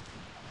boy.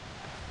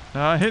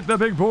 I hit the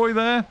big boy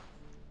there.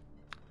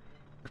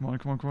 Come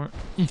on.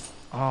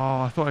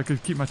 Oh, I thought I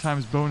could keep my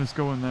times bonus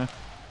going there.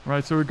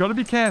 Right, so we've got to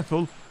be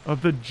careful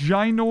of the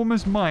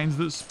ginormous mines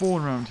that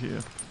spawn around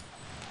here.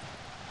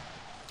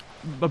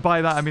 But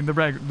by that, I mean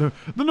the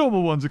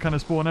normal ones that kind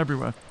of spawn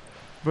everywhere.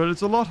 But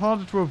it's a lot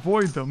harder to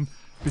avoid them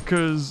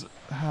because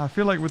I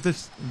feel like with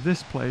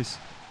this place,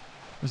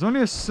 there's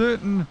only a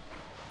certain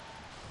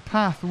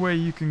path where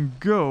you can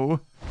go.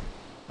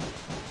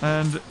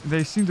 And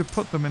they seem to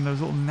put them in those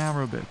little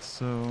narrow bits,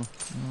 so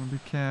be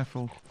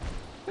careful.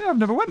 Yeah, I've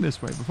never went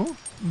this way before.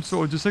 I'm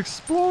sort of just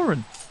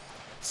exploring.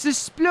 It's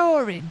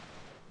exploring.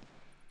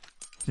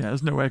 Yeah,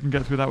 there's no way I can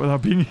get through that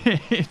without being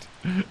hit.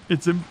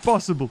 It's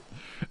impossible.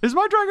 Is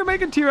my dragon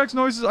making T-Rex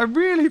noises? I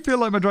really feel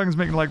like my dragon's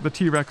making like the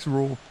T-Rex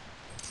roar.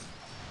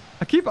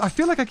 I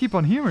feel like I keep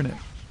on hearing it.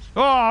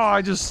 Oh,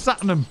 I just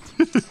sat on him.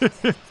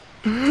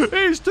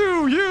 He's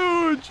too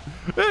huge.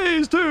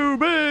 He's too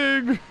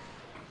big.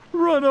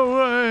 Run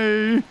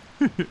away.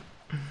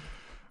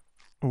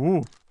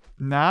 Oh,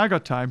 nah, I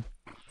got time.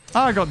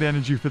 I got the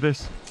energy for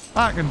this.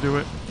 I can do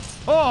it.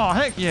 Oh,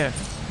 heck yeah.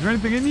 Is there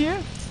anything in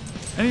here?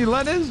 Any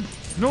letters?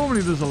 Normally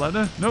there's a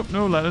letter. Nope,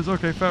 no letters.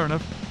 Okay, fair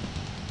enough.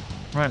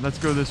 Right, let's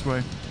go this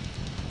way.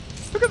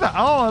 Look at that.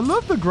 Oh, I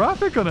love the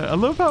graphic on it. I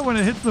love how when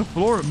it hits the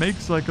floor, it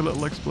makes like a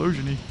little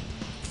explosion-y.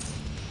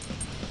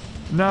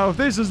 Now, if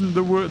this isn't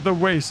the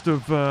waste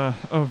of a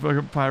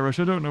fire rush,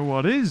 I don't know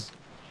what is.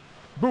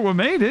 But we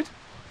made it.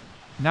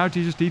 Now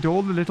to just eat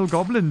all the little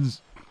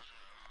goblins.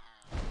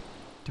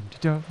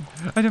 Dum-de-dum.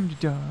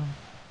 Dum-de-dum.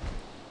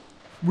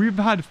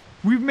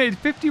 We've made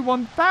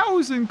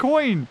 51,000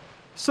 coin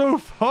so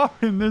far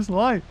in this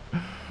life.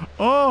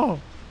 Oh,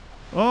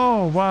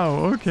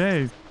 wow.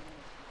 Okay.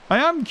 I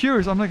am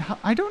curious. I'm like,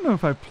 I don't know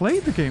if I've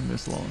played the game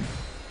this long.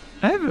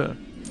 Ever.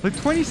 Like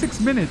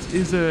 26 minutes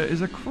is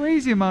a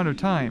crazy amount of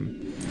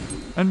time.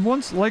 And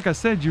once, like I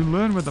said, you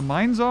learn where the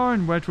mines are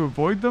and where to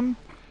avoid them.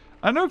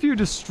 I don't know if you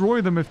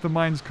destroy them if the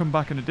mines come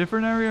back in a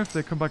different area, if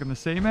they come back in the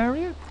same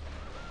area.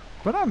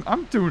 But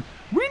I'm doing...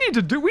 We need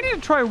to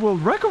try a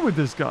world record with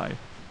this guy.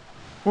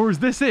 Or is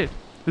this it?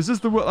 Is this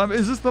the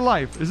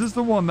life? Is this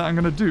the one that I'm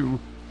going to do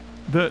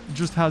that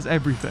just has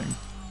everything?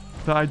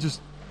 That I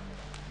just...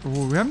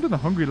 Oh, we haven't done the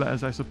hungry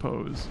letters, I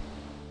suppose.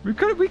 We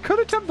could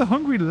attempt the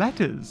hungry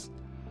letters.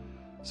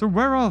 So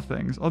where are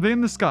things? Are they in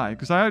the sky?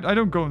 Because I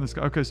don't go in the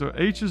sky. Okay, so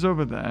H is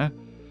over there.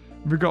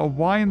 We've got a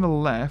Y in the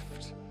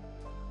left.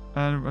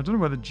 And I don't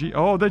know where the G...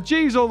 Oh, the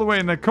G's all the way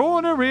in the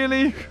corner,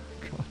 really?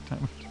 God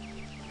damn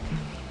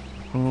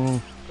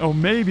it. Oh,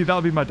 maybe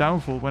that'll be my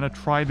downfall when I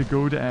try to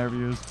go to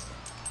areas.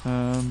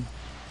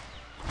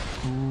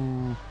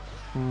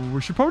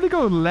 We should probably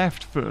go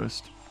left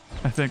first,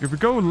 I think. If we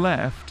go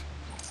left,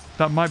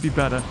 that might be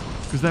better.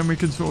 Because then we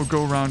can sort of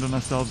go around on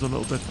ourselves a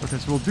little bit. Okay,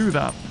 so we'll do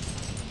that.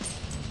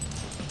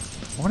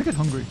 I want to get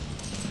hungry.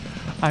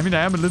 I mean,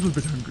 I am a little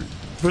bit hungry.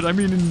 But I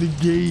mean in the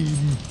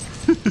game.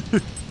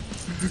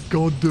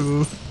 God,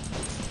 duh.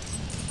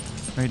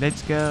 Alright,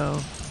 let's go.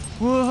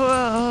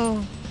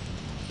 Whoa!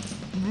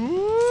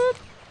 Whoop.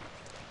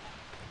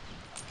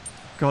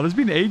 God, it's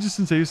been ages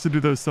since I used to do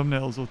those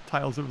thumbnails or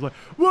titles. It was like,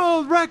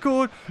 world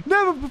record,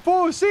 never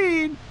before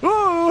seen.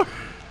 Oh!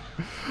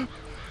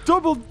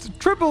 Double,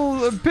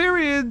 triple,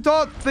 period,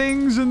 dot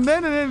things, and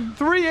then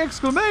 3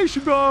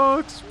 exclamation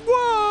marks.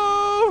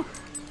 Whoa!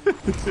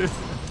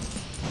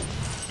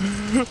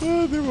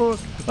 Oh,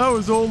 that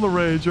was all the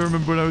rage. I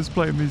remember when I was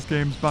playing these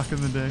games back in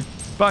the day.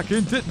 Back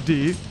in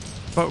D,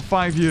 about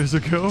 5 years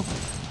ago.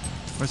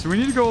 Right, so we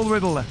need to go all the way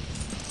to the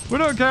left. We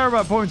don't care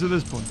about points at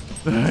this point.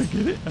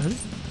 Get it?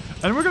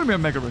 And we're going to be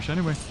on Mega Rush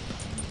anyway.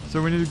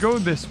 So we need to go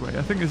this way.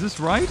 I think, is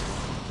this right?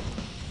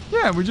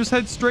 Yeah, we just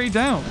head straight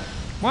down.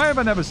 Why have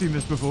I never seen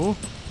this before?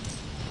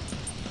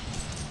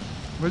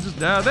 We're just...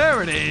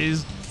 there it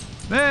is.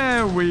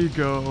 There we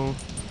go.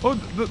 Oh,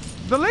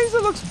 the laser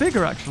looks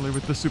bigger, actually,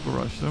 with the Super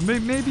Rush. So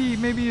maybe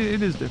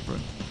it is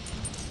different.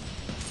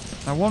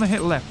 I want to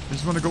hit left. I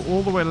just want to go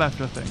all the way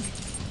left, I think.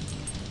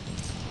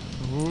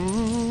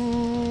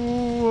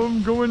 Oh,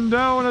 I'm going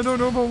down. I don't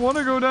know if I want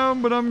to go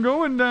down, but I'm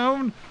going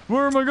down.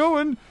 Where am I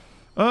going?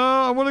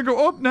 I want to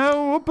go up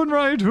now. Up and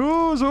right.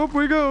 Oh, so up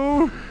we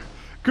go.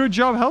 Good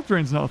job. Health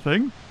drain's not a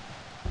thing.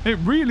 It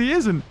really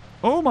isn't.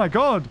 Oh, my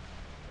God.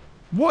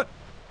 What?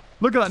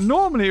 Look at that.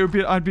 Normally,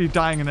 I'd be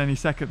dying in any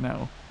second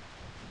now.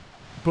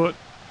 But,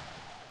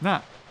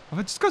 nah.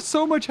 I've just got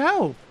so much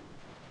health.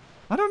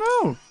 I don't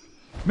know.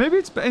 Maybe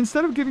it's,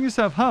 instead of giving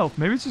yourself health,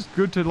 maybe it's just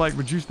good to, like,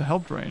 reduce the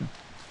health drain.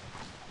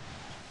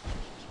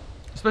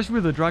 Especially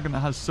with a dragon that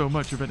has so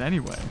much of it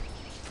anyway.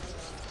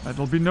 Right,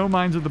 there'll be no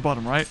mines at the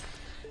bottom, right?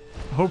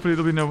 Hopefully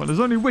there'll be no one. There's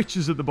only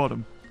witches at the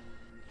bottom.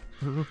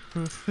 I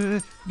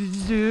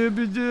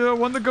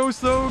want the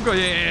ghost though. Go,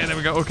 yeah, there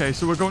we go. Okay,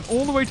 so we're going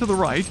all the way to the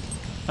right.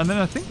 And then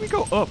I think we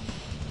go up.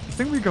 I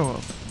think we go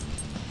up.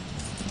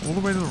 All the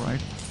way to the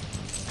right.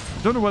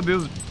 I don't know what the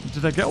other...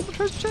 Did I get all the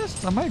treasure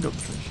chests? I might have got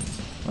the treasure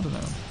chests. I don't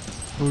know.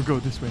 We'll go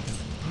this way then.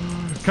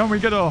 Can we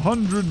get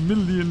 100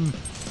 million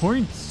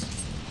points?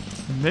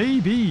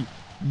 Maybe.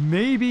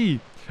 Maybe.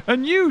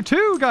 And you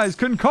too, guys,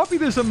 can copy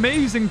this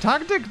amazing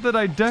tactic that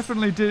I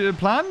definitely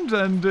planned,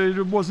 and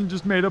it wasn't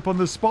just made up on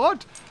the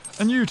spot.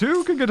 And you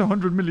too can get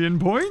 100 million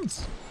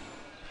points.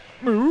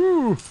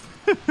 Ooh.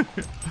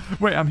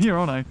 Wait, I'm here,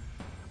 aren't I?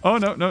 Oh,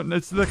 no,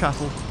 it's the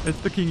castle. It's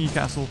the kingy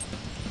castle.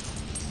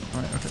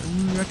 Alright, okay.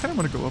 I kind of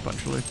want to go up,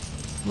 actually.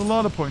 There's a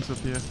lot of points up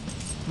here.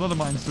 A lot of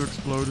mines to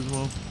explode as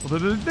well.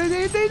 Although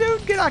they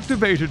don't get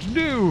activated,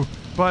 no,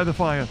 by the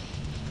fire.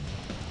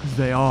 Because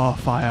they are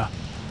fire.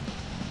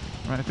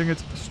 Right, I think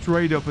it's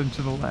straight up and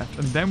to the left.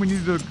 And then we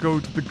need to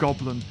go to the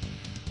goblin.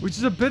 Which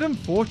is a bit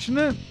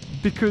unfortunate.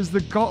 Because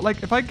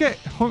if I get,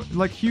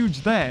 like,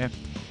 huge there,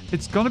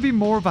 it's going to be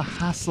more of a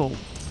hassle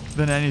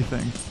than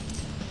anything.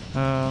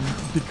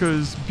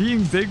 Because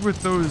being big with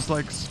those,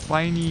 like,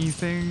 spiny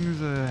things...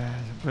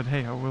 but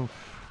hey,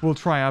 we'll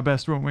try our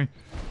best, won't we?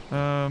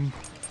 Oh,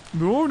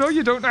 no,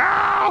 you don't.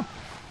 Ah!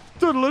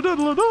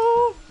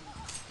 Diddle-a-diddle-a-do!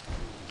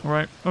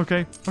 Alright,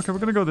 okay, we're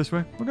gonna go this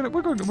way. We're gonna go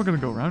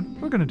around.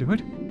 We're gonna do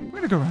it. We're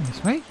gonna go around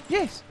this way.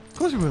 Yes, of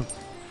course we will.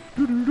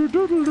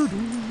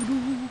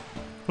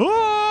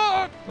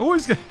 Oh!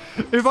 Always get...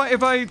 If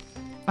I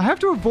have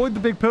to avoid the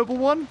big purple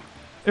one.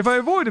 If I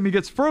avoid him, he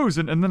gets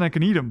frozen, and then I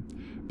can eat him.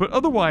 But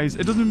otherwise,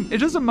 it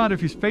doesn't matter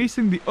if he's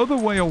facing the other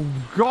way or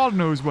God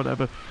knows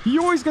whatever. He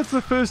always gets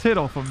the first hit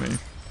off of me.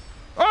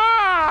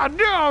 Ah!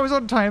 No, I was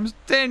on times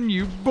 10,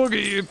 you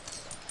bugger.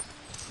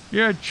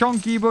 Yeah,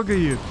 chunky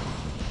bugger.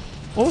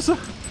 Also,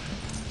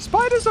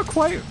 spiders are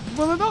quite...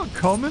 Well, they're not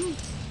common.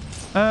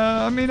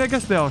 I mean, I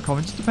guess they are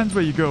common. It just depends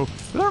where you go.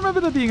 But I remember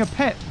there being a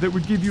pet that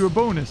would give you a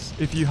bonus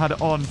if you had it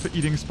on for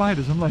eating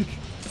spiders. I'm like...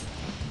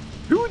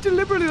 Who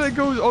deliberately like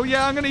goes, oh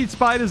yeah, I'm going to eat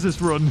spiders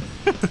this run.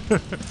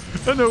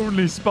 And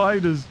only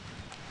spiders.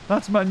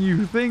 That's my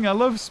new thing. I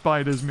love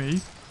spiders,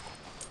 me.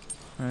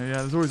 Yeah,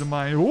 there's always a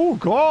mine. Oh,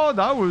 God,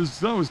 that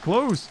was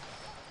close.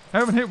 I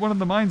haven't hit one of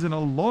the mines in a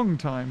long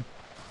time.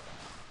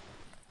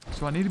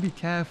 So I need to be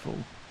careful.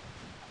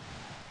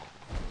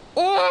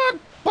 Oh,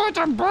 look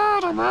at him,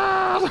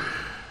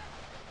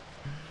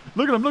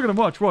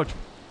 watch.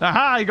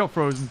 Aha, he got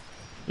frozen.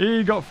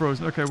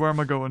 Okay, where am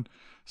I going?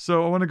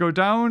 So I want to go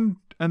down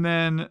and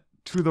then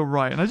to the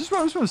right. And I just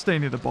want to stay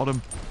near the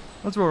bottom.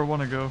 That's where I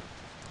want to go.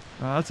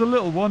 That's a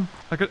little one.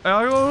 I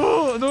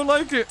don't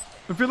like it.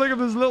 I feel like if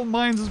there's little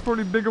mines, there's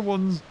probably bigger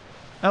ones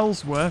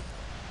elsewhere.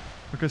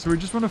 Okay, so we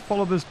just want to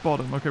follow this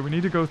bottom. Okay, we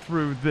need to go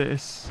through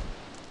this,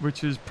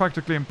 which is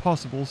practically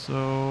impossible,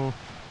 so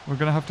we're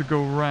going to have to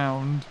go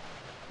around.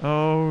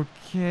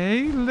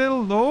 Okay,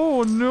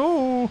 oh,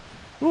 no.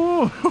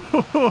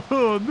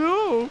 Oh,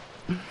 no.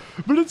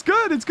 But it's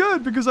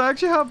good, because I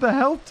actually have the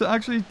health to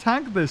actually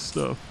tank this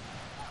stuff.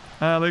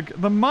 Like,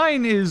 the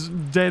mine is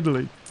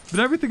deadly, but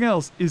everything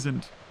else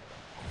isn't.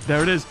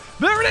 There it is.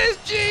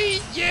 Gee,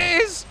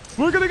 yes!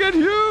 We're gonna get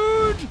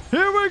huge!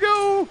 Here we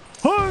go!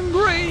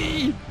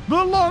 Hungry!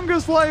 The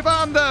longest life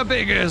and the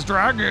biggest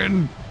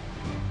dragon!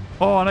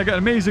 Oh, and I got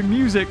amazing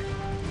music.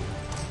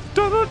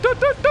 Da, da, da,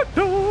 da, da,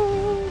 da.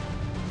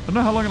 I don't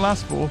know how long it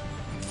lasts for.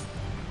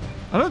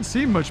 I don't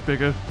seem much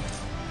bigger.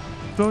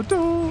 Da,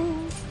 da.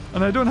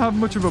 And I don't have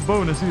much of a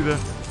bonus either.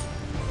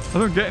 I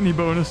don't get any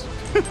bonus.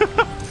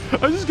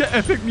 I just get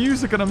epic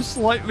music and I'm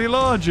slightly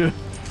larger.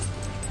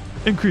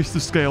 Increase the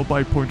scale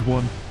by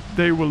 0.1.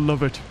 They will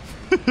love it.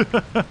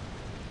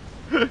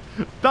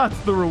 That's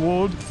the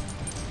reward.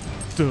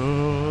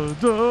 Da,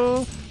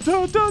 da,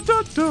 da, da,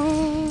 da,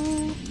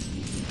 da.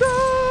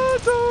 Da,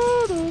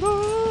 da, da, da.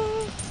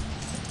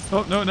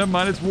 Oh, no, never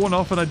mind. It's worn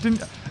off and I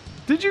didn't...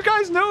 Did you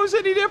guys notice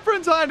any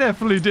difference? I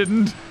definitely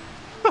didn't.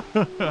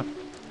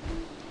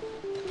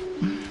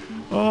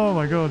 Oh,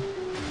 my God.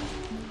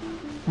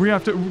 We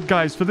have to...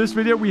 Guys, for this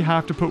video, we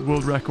have to put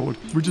world record.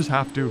 We just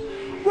have to.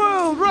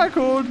 World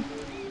record!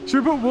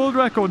 Should we put world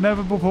record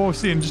never before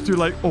seen? Just do,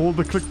 like, all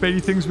the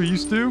clickbaity things we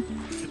used to?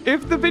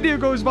 If the video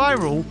goes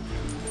viral,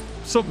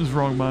 something's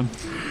wrong, man.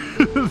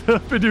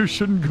 That video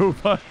shouldn't go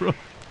viral.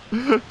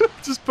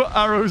 Just put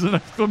arrows and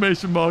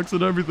exclamation marks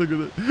and everything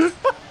in it.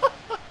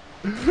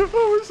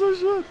 Oh, we're so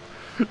short.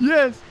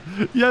 Yes.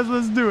 Yes,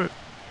 let's do it.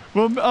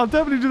 Well, I'll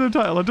definitely do the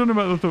title. I don't know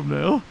about the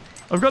thumbnail.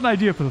 I've got an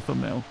idea for the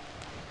thumbnail.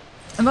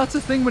 And that's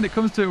the thing when it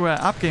comes to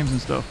app games and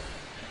stuff.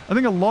 I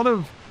think a lot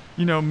of,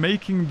 you know,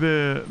 making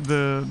the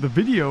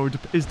video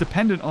is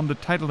dependent on the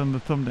title and the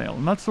thumbnail.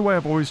 And that's the way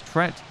I've always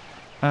treated,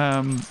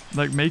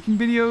 like, making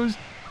videos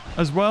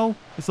as well.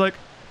 It's like,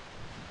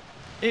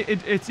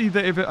 it's either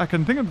if I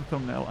can think of the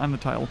thumbnail and the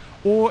title,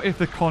 or if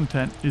the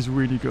content is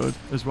really good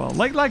as well.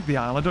 Like the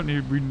Isle, I don't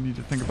really need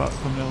to think about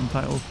thumbnail and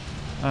title.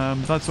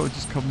 That sort of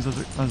just comes as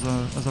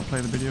I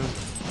play the videos.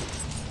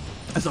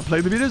 As I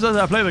play the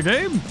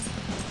game.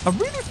 I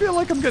really feel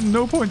like I'm getting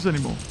no points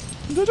anymore.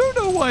 And I don't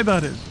know why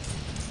that is.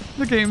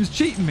 The game's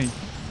cheating me.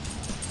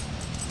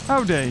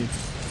 How dare you?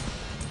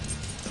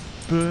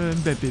 Burn,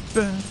 baby,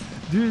 burn.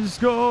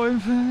 Just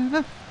going.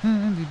 I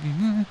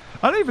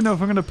don't even know if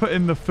I'm going to put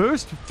in the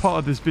first part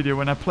of this video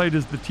when I played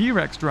as the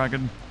T-Rex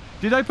dragon.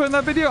 Did I put in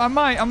that video? I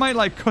might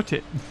like cut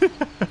it.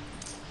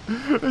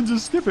 And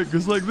just skip it,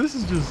 because like this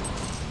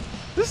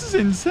is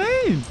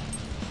insane.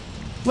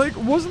 Like,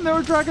 wasn't there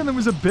a dragon that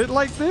was a bit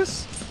like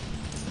this?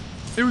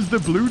 It was the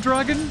blue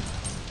dragon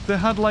that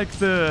had like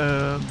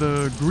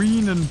the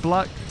green and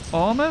black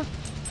armor. I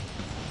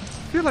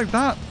feel like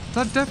that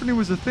definitely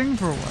was a thing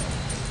for a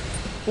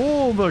while.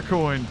 All the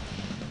coin.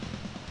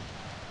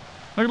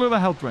 Look at the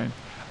health drain.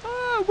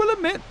 I will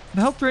admit,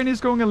 the health drain is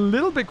going a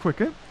little bit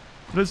quicker,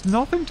 but it's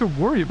nothing to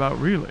worry about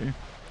really.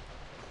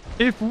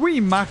 If we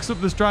max up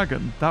this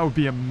dragon, that would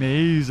be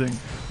amazing.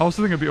 I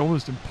also think it'd be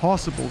almost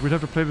impossible. We'd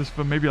have to play this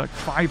for maybe like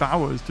 5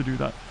 hours to do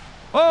that.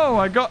 Oh,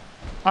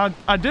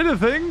 I did a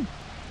thing.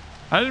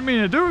 I didn't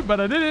mean to do it, but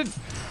I did it.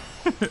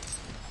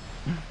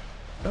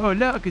 Oh,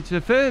 look, it's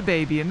a fur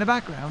baby in the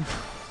background.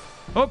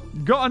 Oh,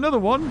 got another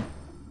one.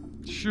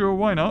 Sure,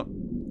 why not?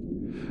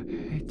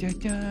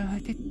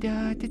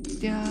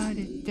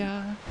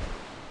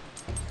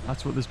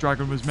 That's what this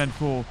dragon was meant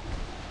for.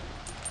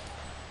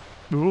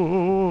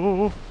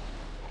 Oh,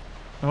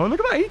 look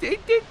at that. He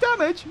did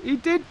damage. He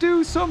did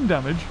do some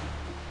damage.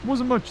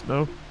 Wasn't much,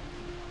 though.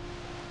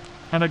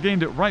 And I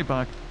gained it right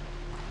back.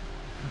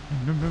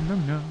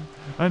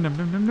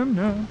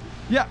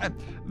 Yeah,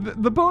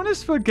 the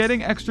bonus for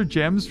getting extra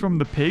gems from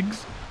the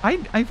pigs, I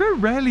very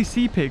rarely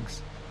see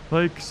pigs.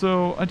 Like,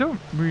 so I don't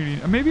really...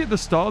 Maybe at the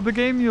start of the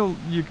game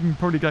you can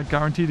probably get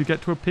guaranteed to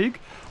get to a pig.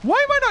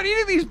 Why am I not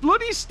eating these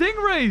bloody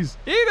stingrays?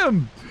 Eat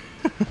them!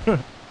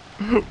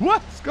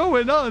 What's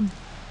going on?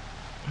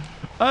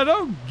 I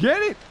don't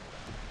get it.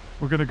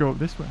 We're going to go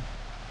this way.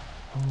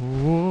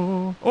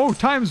 Oh,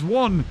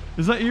 ×1.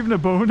 Is that even a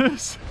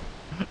bonus?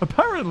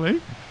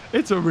 Apparently,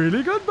 it's a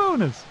really good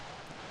bonus.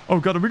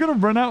 Oh, God, are we going to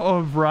run out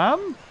of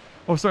RAM?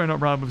 Oh, sorry, not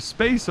RAM, of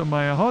space on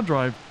my hard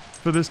drive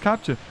for this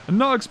capture. I'm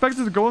not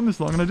expected to go on this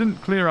long, and I didn't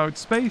clear out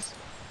space.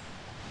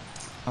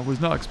 I was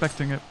not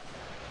expecting it.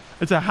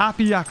 It's a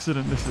happy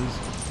accident, this is.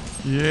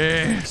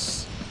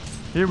 Yes.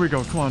 Here we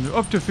go. Come on.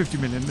 Up to 50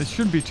 million. This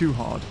shouldn't be too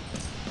hard.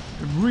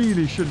 It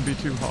really shouldn't be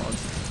too hard.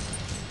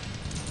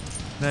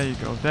 There you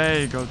go. There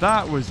you go.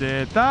 That was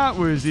it. That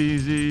was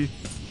easy.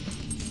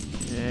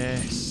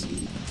 Yes.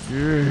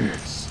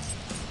 Yes.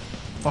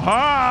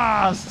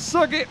 Aha!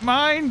 Suck it,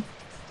 mine!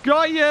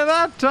 Got you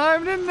that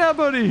time, didn't I,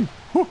 buddy?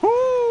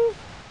 Woohoo!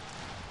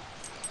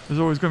 There's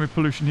always going to be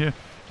pollution here.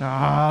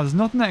 There's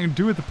nothing that can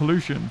do with the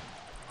pollution.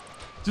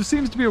 Just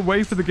seems to be a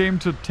way for the game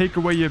to take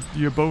away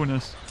your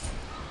bonus.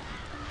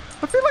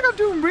 I feel like I'm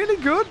doing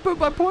really good, but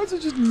my points are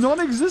just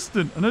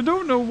non-existent, and I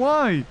don't know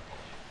why.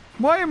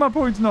 Why are my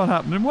points not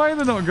happening? Why are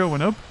they not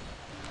going up?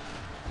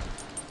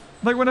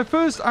 Like when I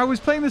was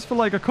playing this for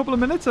like a couple of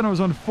minutes and I was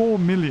on 4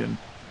 million.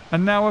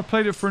 And now I've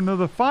played it for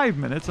another 5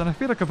 minutes and I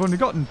feel like I've only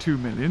gotten 2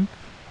 million.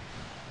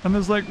 And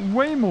there's like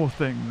way more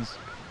things.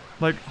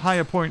 Like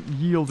higher point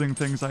yielding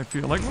things, I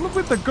feel. Like look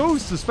with the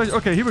ghosts especially.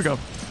 Okay, here we go.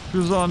 It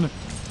was on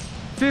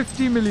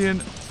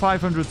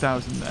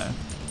 50,500,000 there.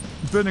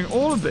 Burning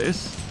all of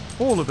this.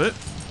 All of it.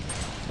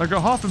 I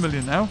got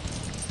 500,000 now.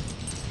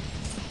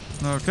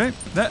 Okay.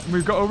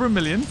 We've got over 1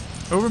 million.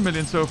 Over 1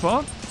 million so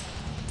far.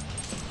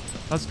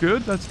 That's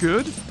good. That's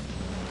good.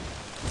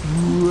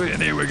 Ooh, and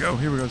here we go.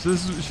 Here we go. So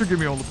this should give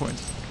me all the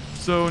points.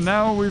 So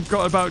now we've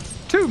got about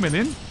 2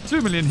 million.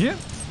 2 million here.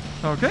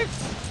 Okay.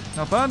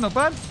 Not bad. Not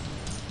bad.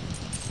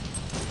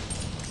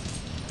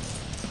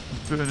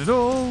 Burn it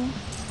all.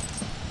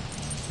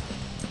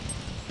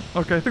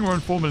 Okay, I think we're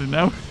on 4 million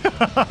now.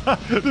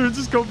 We've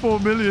just got 4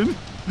 million.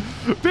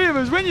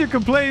 Beavers, when you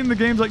complain, the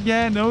game's like,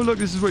 yeah, no, look,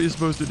 this is what you're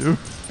supposed to do.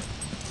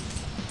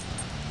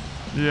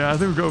 Yeah, I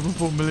think we've got over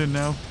 4 million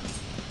now.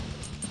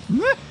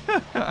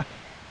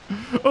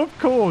 Of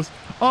course.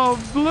 Oh,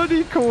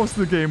 bloody course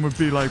the game would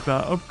be like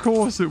that. Of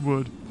course it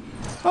would.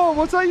 Oh,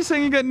 what's that? You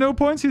saying you get no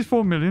points? He's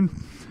 4 million.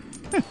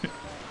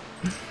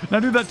 Now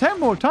do that 10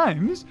 more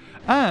times,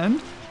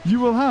 and you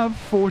will have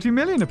 40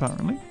 million,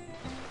 apparently.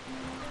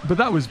 But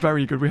that was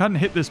very good. We hadn't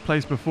hit this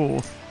place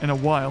before in a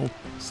while,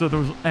 so there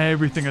was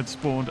everything had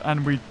spawned,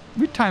 and we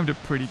timed it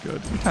pretty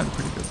good. We timed it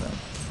pretty good there.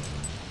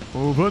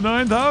 Over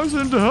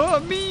 9,000.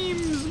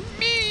 Memes!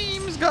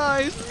 Memes,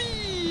 guys!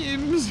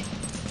 Memes!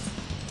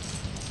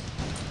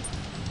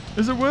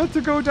 Is it worth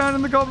to go down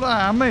in the goblet?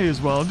 I may as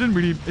well.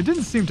 It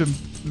didn't seem to,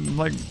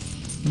 like,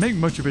 make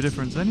much of a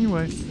difference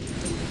anyway.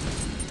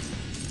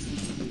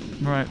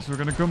 Right, so we're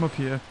going to come up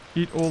here,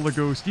 eat all the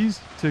ghosties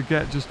to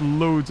get just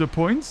loads of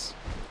points.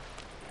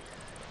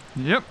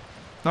 Yep.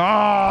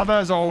 Ah,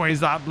 there's always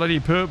that bloody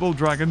purple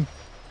dragon.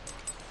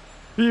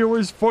 He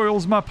always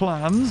foils my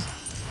plans.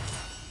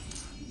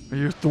 Are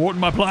you thwarting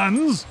my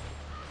plans?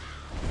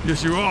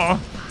 Yes, you are.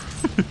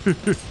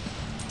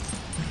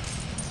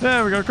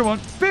 There we go. Come on.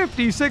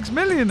 56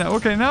 million now.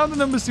 Okay, now the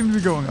numbers seem to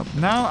be going up.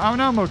 Now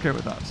I'm okay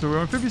with that. So we're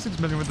on 56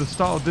 million with the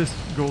start of this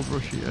gold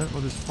rush here,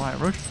 or this fire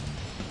rush.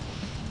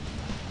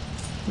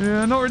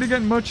 Yeah, not really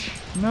getting much.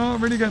 Not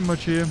really getting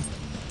much here.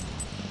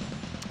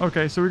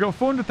 Okay, so we got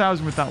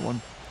 400,000 with that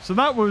one. So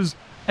that was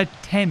a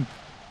 10th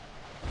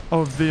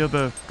of the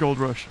other gold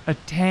rush. A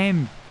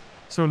 10th.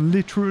 So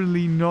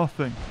literally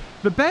nothing.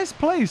 The best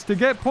place to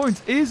get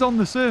points is on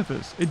the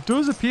surface. It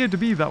does appear to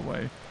be that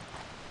way.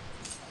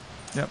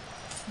 Yep.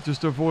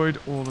 Just avoid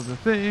all of the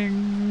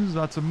things.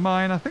 That's a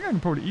mine. I think I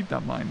can probably eat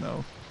that mine,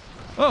 though.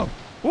 Oh.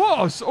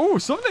 Whoa. Oh,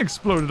 something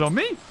exploded on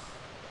me.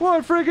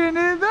 What friggin'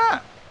 is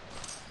that?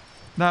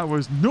 That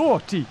was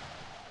naughty.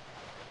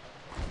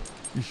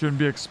 You shouldn't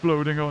be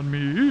exploding on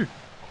me.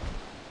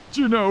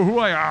 Do you know who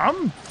I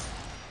am?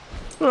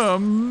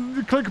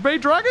 The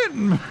clickbait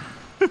dragon.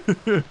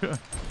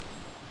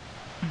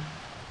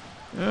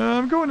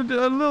 I'm going a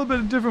little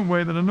bit a different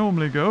way than I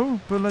normally go,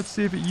 but let's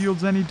see if it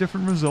yields any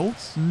different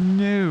results.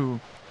 No.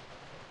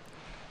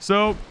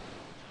 So,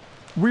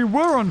 we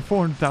were on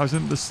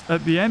 400,000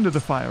 at the end of the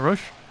fire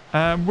rush.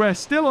 We're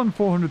still on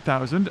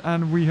 400,000,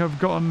 and we have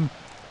gotten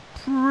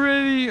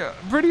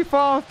pretty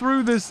far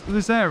through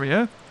this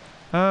area.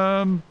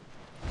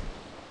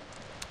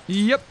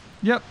 Yep.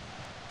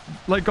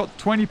 Like, got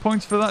 20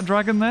 points for that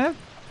dragon there.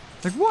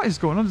 Like, what is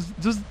going on?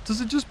 Does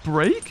it just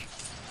break?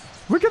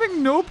 We're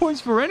getting no points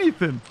for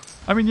anything.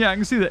 I mean, yeah, I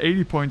can see the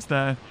 80 points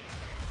there.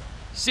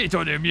 Sit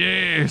on him,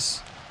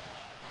 yes.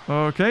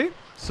 Okay,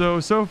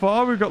 so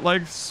far we've got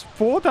like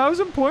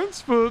 4,000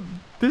 points for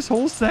this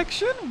whole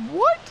section?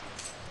 What?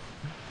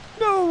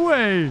 No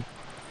way.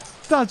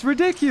 That's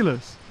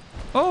ridiculous.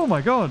 Oh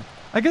my god.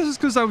 I guess it's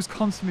because I was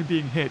constantly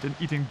being hit and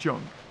eating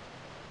junk.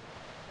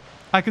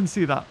 I can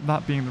see that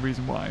being the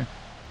reason why.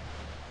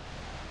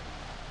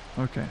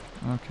 Okay,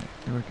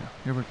 here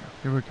we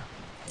go.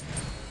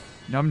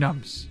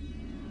 Num-nums.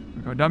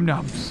 We got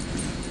num-nums.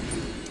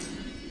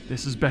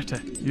 This is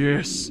better.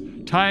 Yes.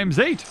 Times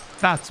 8.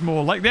 That's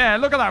more like... There,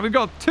 look at that. We've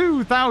got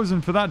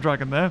 2,000 for that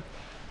dragon there.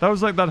 That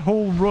was like that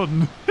whole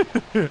run.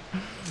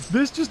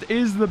 This just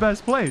is the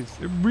best place.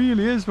 It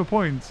really is for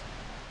points.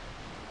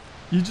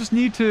 You just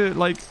need to,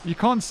 like... You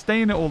can't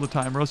stay in it all the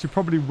time or else you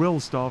probably will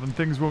starve and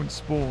things won't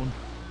spawn.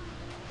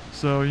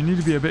 So you need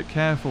to be a bit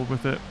careful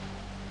with it.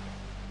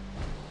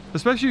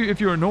 Especially if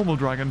you're a normal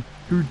dragon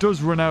who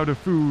does run out of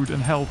food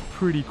and health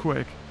pretty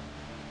quick.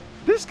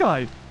 This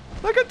guy,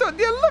 like,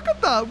 yeah, look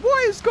at that.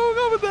 What is going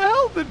on with the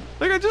health? And,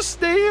 like, I just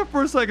stay here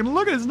for a second.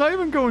 Look, it's not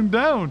even going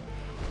down.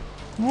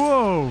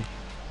 Whoa.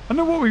 I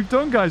know what we've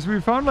done, guys.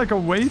 We've found, like, a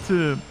way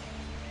to,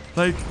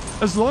 like,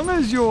 as long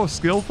as you're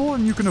skillful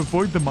and you can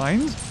avoid the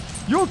mines,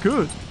 you're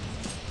good.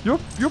 You're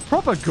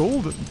proper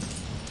golden.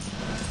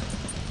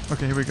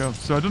 Okay, here we go.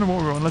 So I don't know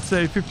what we're on. Let's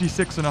say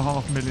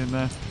 56.5 million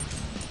there.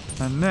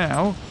 And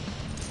now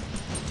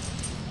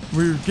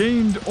we've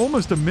gained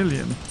almost 1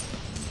 million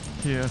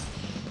here.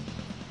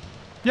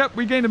 Yep,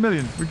 we gained 1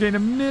 million. We gained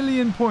 1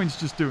 million points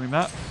just doing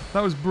that.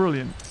 That was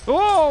brilliant.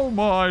 Oh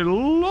my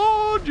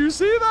lord, you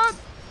see that?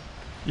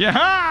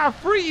 Yeah,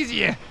 freeze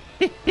you.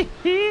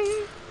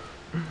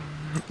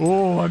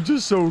 Oh, I'm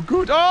just so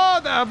good. Oh,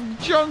 damn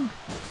junk.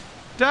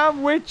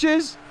 Damn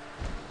witches.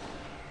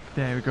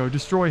 There we go.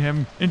 Destroy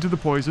him into the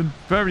poison.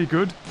 Very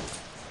good.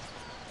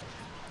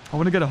 I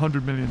want to get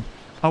 100 million.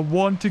 I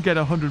want to get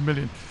 100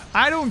 million.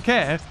 I don't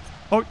care.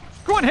 Oh,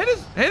 go on, hit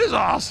his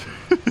ass.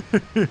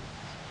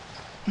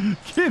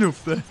 Get up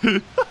there.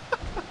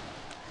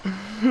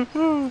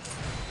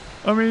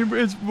 I mean,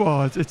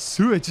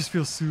 it just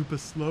feels super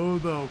slow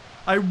though.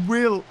 I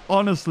will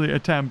honestly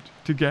attempt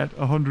to get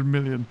 100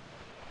 million.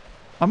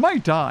 I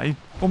might die,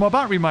 or my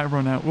battery might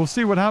run out. We'll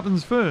see what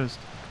happens first.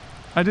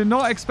 I did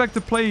not expect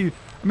to play.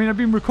 I mean, I've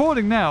been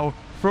recording now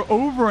for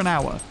over an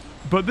hour,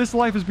 but this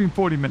life has been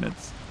 40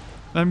 minutes.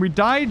 And we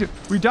died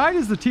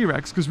as the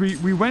T-Rex because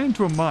we went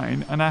into a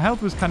mine and our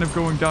health was kind of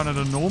going down at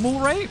a normal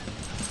rate.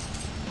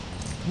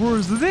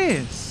 Whereas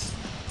this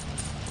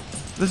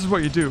is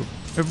what you do.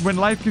 When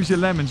life gives you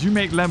lemons, you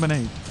make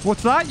lemonade.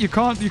 What's that? You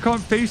can't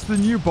face the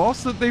new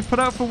boss that they put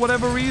out for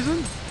whatever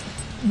reason?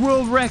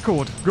 World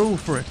record. Go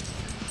for it.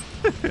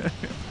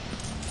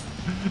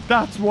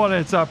 That's what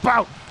it's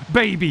about,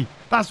 baby.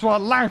 That's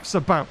what life's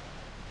about.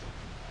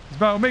 It's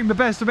about making the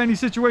best of any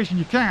situation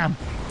you can.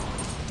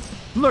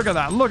 Look at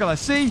that. Look at that.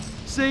 See?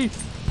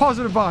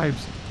 Positive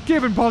vibes.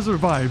 Giving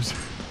positive vibes.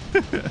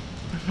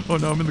 Oh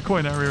no, I'm in the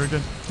coin area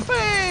again.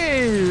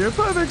 Hey! A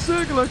perfect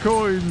circle of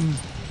coins.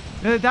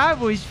 That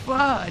was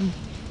fun.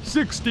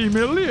 60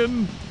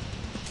 million.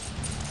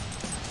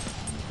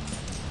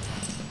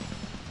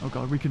 Oh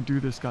god, we can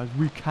do this, guys.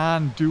 We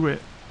can do it.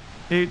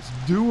 It's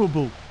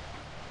doable.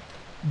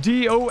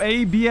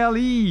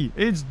 D-O-A-B-L-E.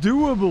 It's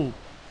doable.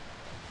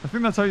 I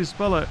think that's how you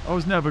spell it. I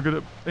was never good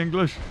at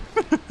English.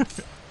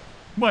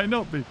 Might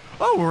not be.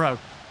 Oh, we're out.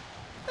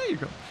 There you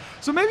go.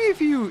 So maybe if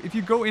you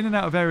go in and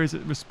out of areas,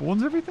 it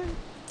respawns everything?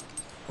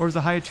 Or is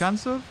there a higher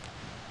chance of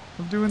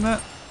doing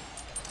that?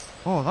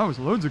 Oh, that was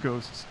loads of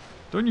ghosts.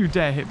 Don't you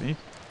dare hit me.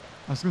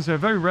 I was going to say, I've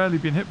very rarely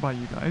been hit by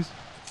you guys.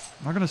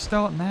 Am I going to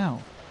start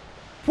now?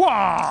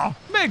 Wah!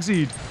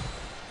 Megseed!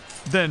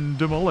 Then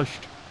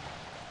demolished.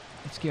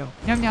 Let's go.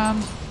 Yum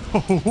yums. Ho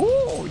ho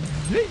ho!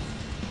 Yeah!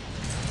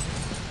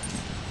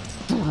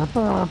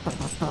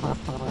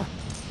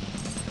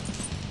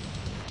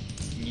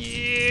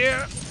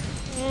 Yeah!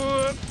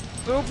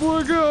 Up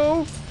we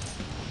go!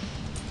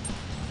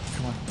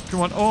 Come on,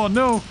 come on. Oh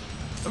no!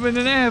 I'm in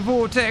an air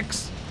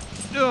vortex!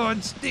 Oh,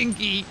 it's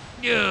stinky!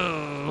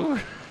 No!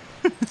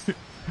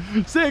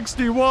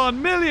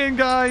 61 million,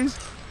 guys!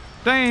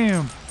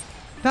 Damn!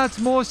 That's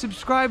more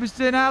subscribers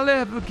than I'll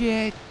ever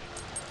get.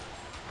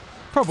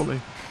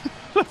 Probably.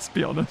 Let's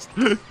be honest.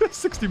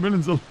 60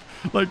 million's a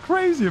like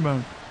crazy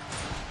amount.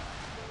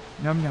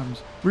 Yum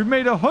yums. We've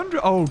made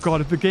 100. Oh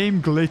god, if the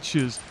game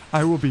glitches,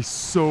 I will be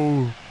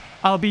so.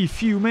 I'll be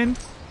fuming.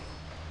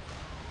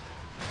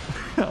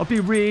 I'll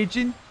be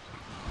raging.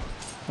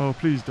 Oh,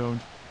 please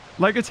don't.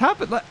 Like it's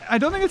happened. Like, I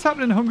don't think it's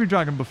happened in Hungry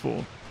Dragon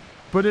before,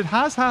 but it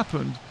has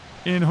happened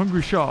in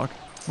Hungry Shark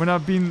when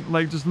I've been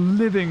like just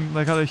living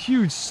like had a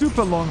huge,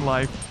 super long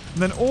life,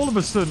 and then all of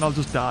a sudden I'll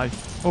just die.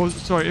 Or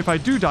sorry, if I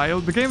do die,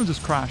 the game will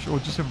just crash, or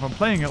just if I'm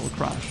playing it will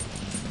crash.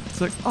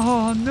 It's like,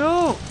 oh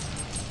no.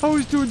 I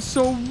was doing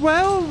so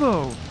well,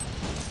 though.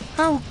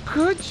 How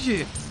could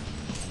you?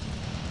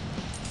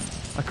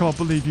 I can't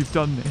believe you've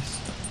done this.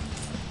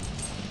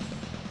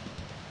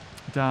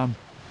 Damn.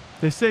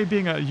 They say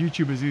being a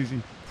YouTuber is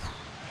easy.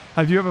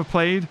 Have you ever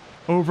played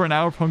over an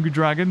hour of Hungry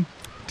Dragon?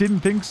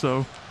 Didn't think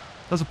so.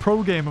 That's a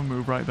pro gamer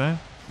move right there.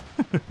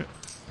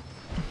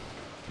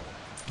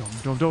 Dum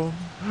dum dum.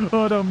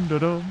 Oh, dum dum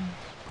dum.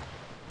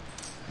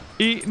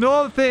 Eating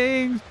all the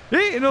things.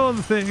 Eating all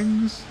the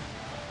things.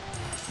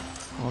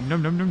 Oh,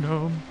 num num num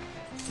num.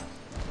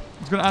 I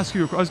was gonna ask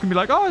you. I was gonna be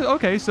like, oh,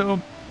 okay.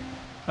 So,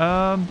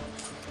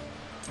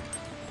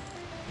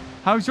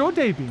 how's your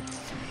day been?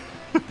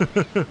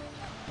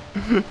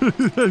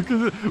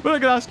 Well, I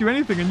could ask you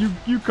anything, and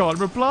you can't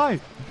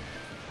reply.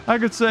 I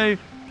could say,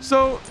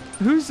 so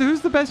who's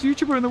the best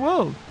YouTuber in the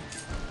world?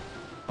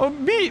 Oh,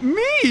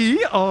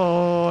 me?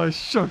 Oh,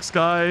 shucks,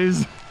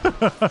 guys.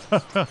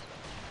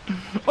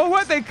 Oh,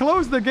 what? They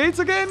closed the gates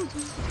again?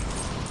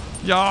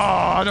 Yeah,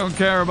 I don't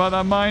care about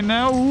that mine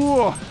now.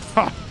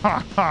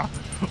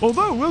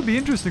 Although it will be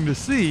interesting to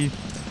see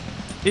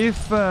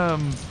if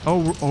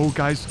oh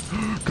guys,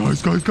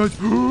 guys,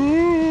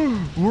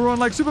 we're on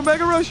like super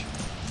mega rush.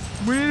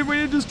 We need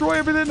to destroy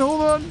everything.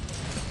 Hold on.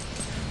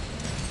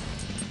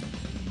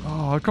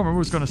 Oh, I can't remember what I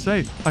was gonna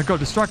say. I got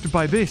distracted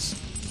by this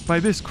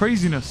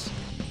craziness.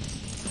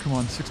 Come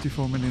on,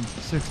 64 million.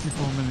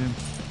 64 million.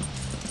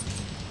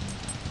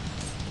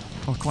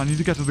 Oh, come on, I need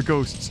to get to the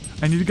ghosts.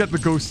 I need to get the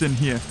ghosts in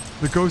here.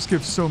 The ghosts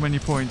give so many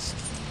points.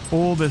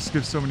 All this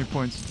gives so many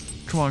points.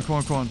 Come on, come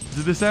on, come on. Is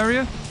it this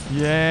area?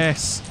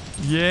 Yes.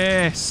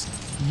 Yes.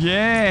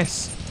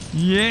 Yes.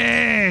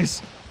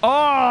 Yes.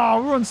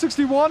 Oh, we're on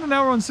 61 and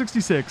now we're on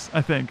 66,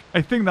 I think.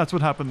 I think that's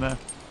what happened there.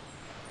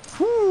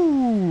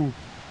 Whew.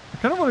 I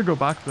kind of want to go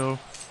back, though.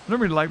 I don't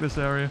really like this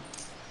area.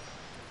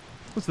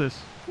 What's this?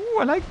 Ooh,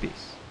 I like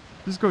this.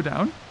 Just go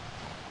down.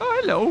 Oh,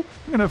 hello.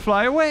 I'm going to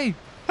fly away.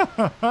 Ha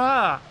ha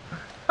ha.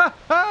 Ha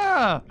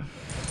ha.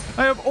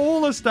 I have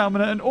all the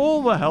stamina and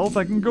all the health.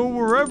 I can go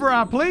wherever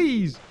I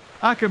please.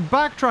 I can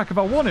backtrack if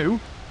I want to.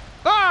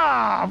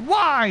 Ah,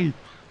 why?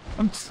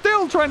 I'm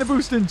still trying to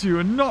boost into you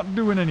and not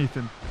doing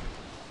anything.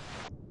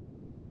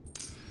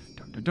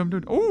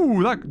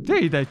 Oh, that,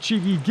 hey, that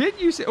cheeky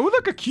git, you see. Oh,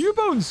 look, a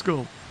Cubone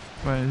skull.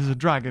 Well, this is a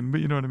dragon, but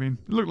you know what I mean.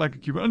 It looked like a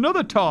Cubone.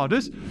 Another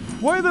TARDIS.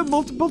 Why are there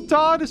multiple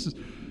TARDISes?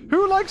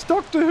 Who likes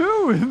Doctor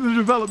Who in the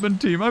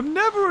development team? I've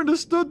never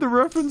understood the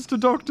reference to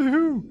Doctor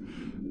Who.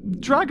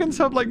 Dragons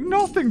have, like,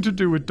 nothing to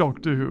do with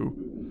Doctor Who.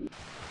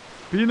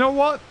 But you know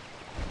what?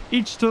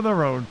 Each to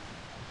their own.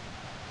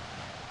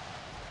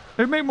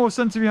 It'd make more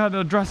sense if you had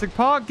a Jurassic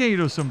Park gate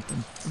or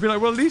something. It'd be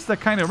like, well, at least they're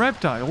kind of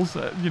reptiles.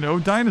 You know,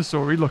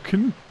 dinosaur-y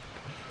looking.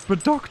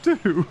 But Doctor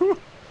Who?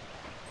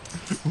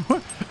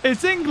 What?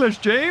 It's English,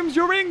 James.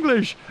 You're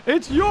English.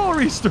 It's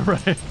your Easter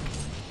egg.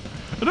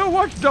 I don't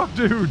watch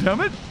Doctor Who,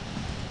 damn it.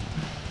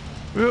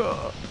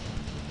 I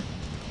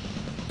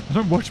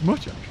don't watch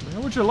much, actually. I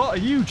watch a lot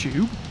of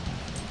YouTube.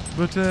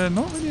 But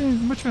not really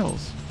much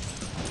else.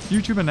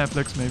 YouTube and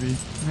Netflix, maybe.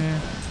 Nah,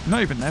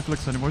 not even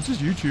Netflix anymore. It's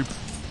just YouTube.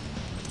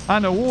 I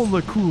know all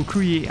the cool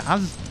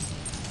creators.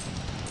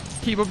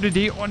 Keep up to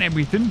date on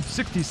everything.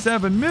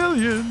 67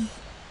 million.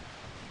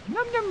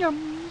 Yum, yum,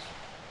 yums.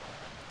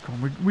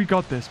 Come on, we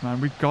got this,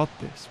 man. We got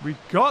this. We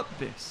got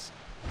this.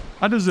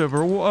 I deserve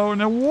her. Oh,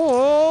 no.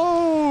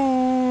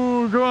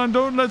 Whoa. Go on,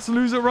 let's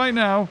lose it right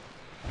now.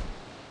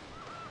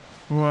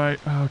 Right.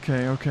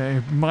 Okay,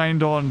 okay.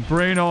 Mind on.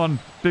 Brain on.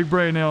 Big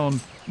brain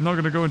on. I'm not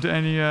going to go into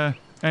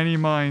any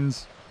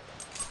mines.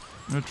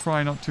 I'm going to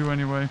try not to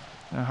anyway.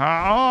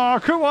 Oh,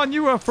 come on.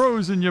 You are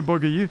frozen, you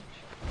bugger, you.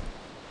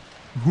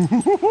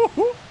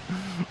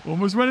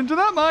 Almost went into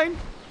that mine.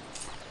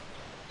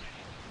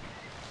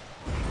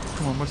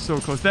 Come on, we're so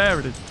close. There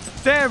it is.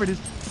 There it is.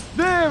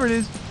 There it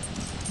is.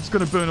 It's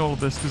going to burn all of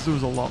this because there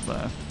was a lot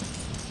there.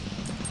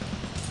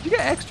 Did you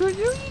get extra?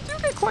 You do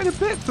get quite a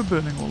bit for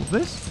burning all of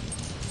this.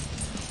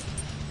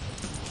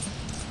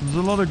 There's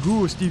a lot of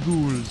ghosty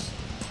ghouls.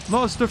 A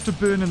lot of stuff to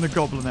burn in the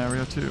goblin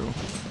area too.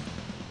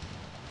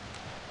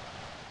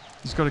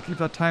 Just got to keep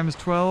that times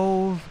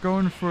 12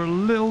 going for a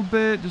little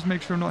bit. Just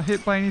make sure I'm not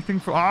hit by anything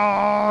for...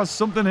 Ah,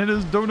 something hit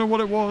us. Don't know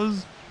what it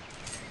was.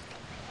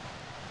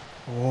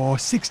 Oh,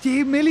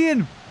 68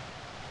 million.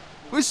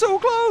 We're so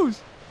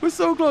close. We're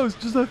so close.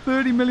 Just a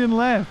 30 million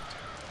left.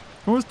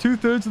 Almost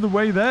 2/3 of the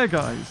way there,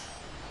 guys.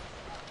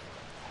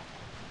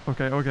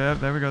 Okay, okay.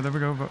 There we go. There we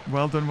go.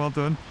 Well done, well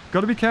done.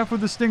 Got to be careful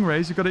with the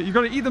stingrays. You got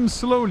to eat them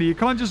slowly. You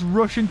can't just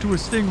rush into a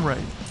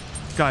stingray.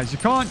 Guys, you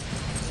can't...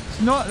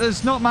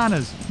 It's not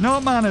manners.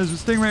 Not manners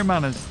with stingray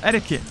manners.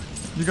 Etiquette.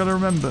 You got to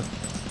remember.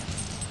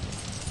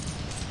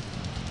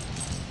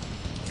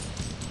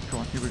 Come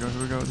on, here we go,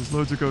 here we go. There's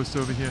loads of ghosts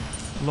over here.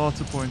 Lots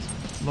of points.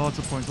 Lots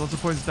of points. Lots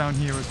of points down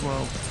here as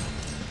well.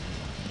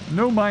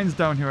 No mines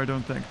down here, I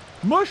don't think.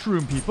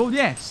 Mushroom people,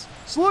 yes.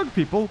 Slug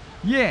people,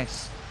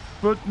 yes.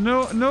 But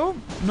no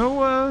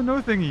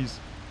thingies.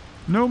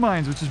 No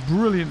mines, which is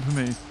brilliant for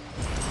me. I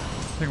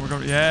think we're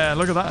going to... Yeah,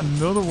 look at that.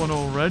 Another one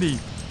already.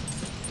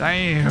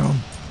 Damn.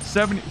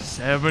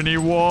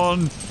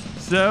 71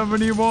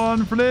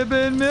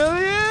 flipping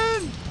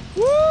million.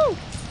 Woo!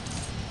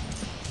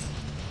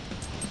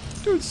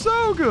 Dude,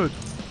 so good.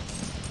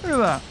 Look at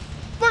that.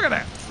 Look at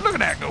that. Look at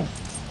that go.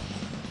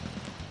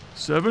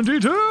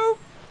 72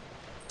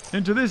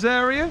 into this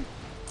area.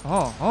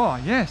 Oh,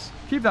 yes.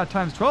 Keep that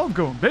times 12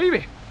 going,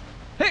 baby.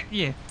 Heck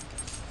yeah.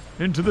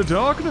 Into the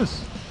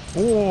darkness.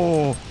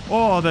 Oh,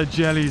 they're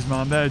jellies,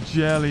 man. They're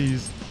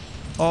jellies.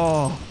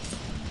 Oh,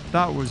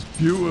 that was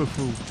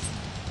beautiful.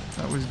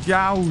 That was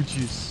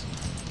gorgeous.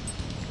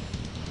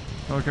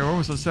 Okay,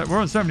 we're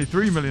on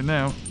 73 million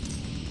now.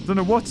 Don't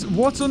know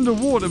what's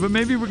underwater, but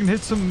maybe we can hit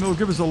something that'll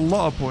give us a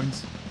lot of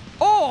points.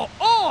 Oh,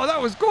 that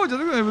was gorgeous.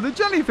 Look at them with the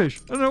jellyfish.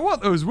 I don't know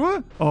what those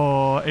were.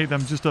 Oh, I ate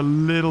them just a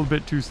little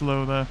bit too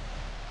slow there.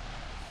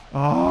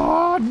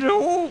 Oh,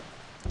 no.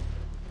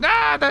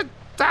 Ah, that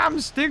damn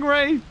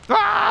stingray.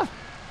 Ah.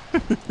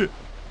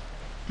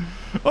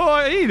 Oh,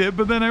 I eat it,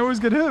 but then I always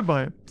get hurt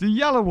by it. The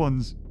yellow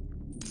ones.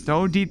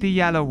 Don't eat the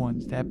yellow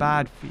ones. They're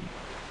bad for you.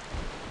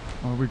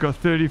 Oh, we've got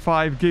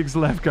 35 gigs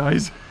left,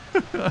 guys.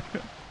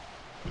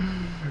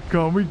 Come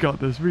on, we got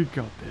this. We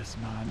got this,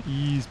 man.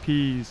 Ease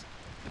peas.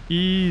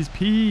 Ease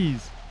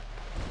peas.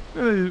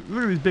 Look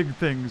at these big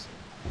things.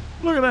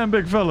 Look at them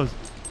big fellas.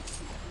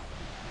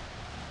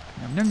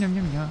 Yum, yum, yum,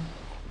 yum, yum.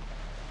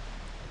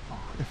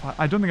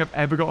 I don't think I've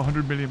ever got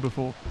 100 million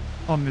before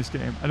on this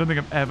game. I don't think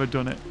I've ever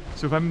done it.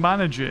 So if I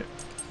manage it...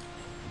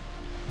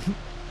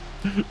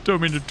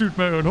 Don't mean to toot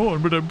my own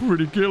horn, but I'm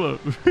pretty killer.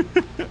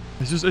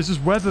 It's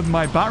just whether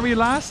my battery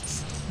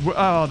lasts.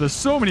 Oh, there's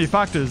so many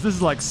factors. This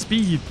is like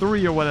Speed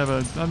 3 or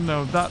whatever. I don't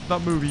know.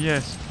 That movie,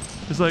 yes.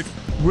 It's like,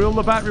 will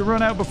the battery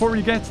run out before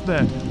he gets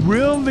there?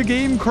 Will the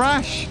game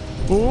crash?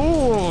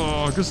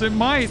 Oh, because it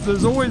might.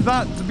 There's always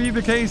that to be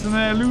the case, and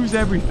then I lose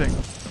everything.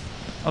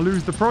 I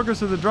lose the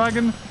progress of the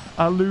dragon.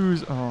 I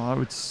lose... Oh, that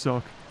would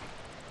suck.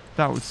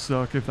 That would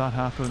suck if that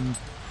happened.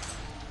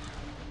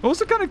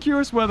 Also kind of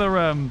curious whether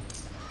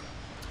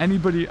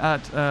anybody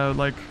at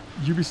like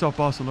Ubisoft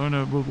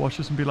Barcelona will watch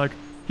this and be like,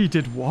 he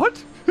did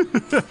what?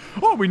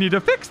 Oh, we need to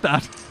fix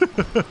that.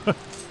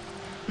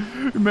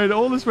 We made it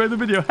all this way in the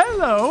video.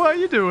 Hello, how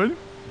you doing?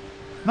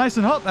 Nice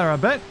and hot there, I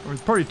bet. Or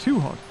it's probably too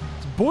hot.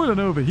 It's boiling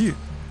over here.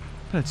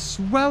 But it's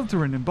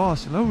sweltering in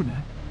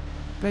Barcelona.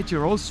 Bet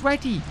you're all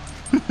sweaty.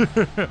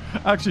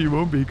 Actually, you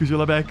won't be because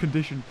you'll have air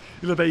conditioning.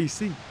 You'll have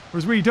AC.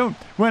 Whereas we don't.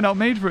 We're not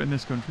made for it in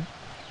this country.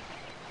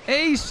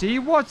 AC?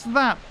 What's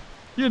that?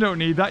 You don't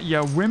need that,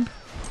 you wimp.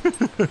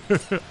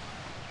 It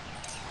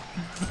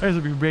has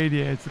to be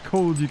radiated. It's the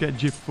cold you get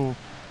gypped for,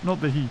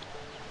 not the heat.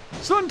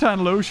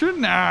 Suntan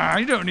lotion? Nah,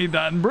 you don't need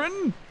that in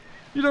Britain.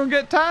 You don't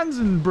get tans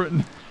in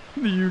Britain.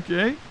 In the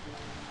UK.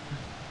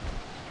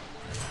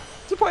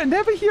 It's a point I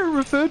never hear it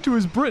referred to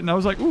as Britain. I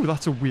was like, ooh,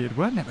 that's a weird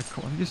word. Never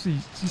call it. You say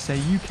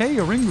UK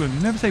or England. You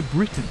never say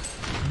Britain.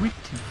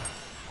 Britain.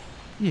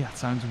 Yeah, that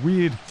sounds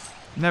weird.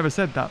 Never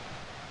said that.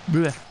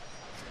 Blech.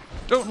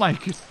 Don't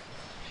like it.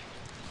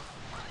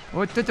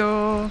 Oh,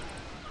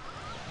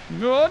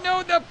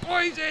 no, the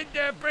poison.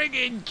 They're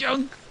bringing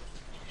junk.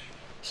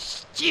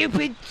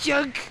 Stupid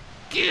junk.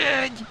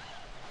 Good.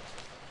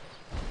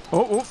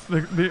 Oh,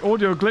 the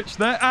audio glitch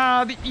there.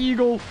 Ah, the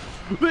eagle.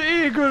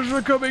 The eagles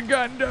are coming,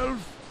 Gandalf.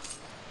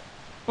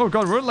 Oh,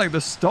 God, we're at, like,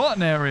 the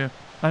starting area.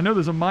 I know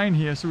there's a mine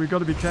here, so we've got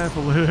to be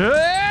careful.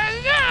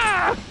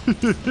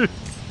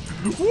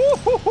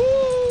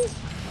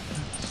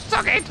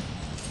 Suck it.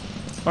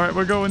 All right,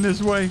 we're going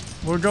this way.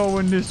 We're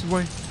going this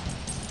way.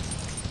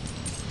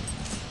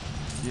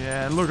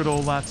 Yeah, look at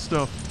all that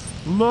stuff.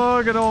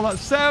 Look at all that.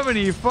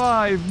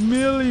 75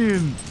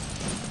 million.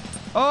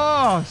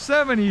 Oh,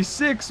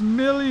 76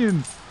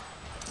 million.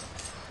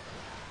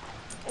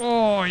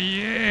 Oh,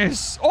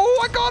 yes.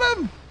 Oh, I got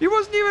him. He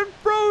wasn't even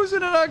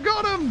frozen and I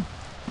got him.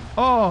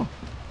 Oh.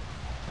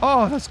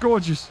 Oh, that's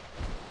gorgeous.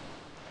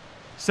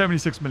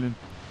 76 million.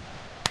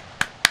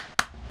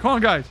 Come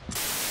on, guys.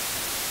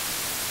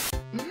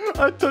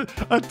 I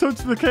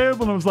touched the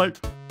cable and I was like,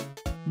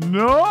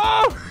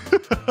 no.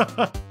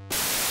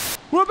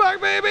 We're back,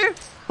 baby.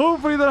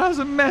 Hopefully that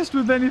hasn't messed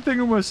with anything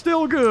and we're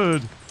still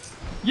good.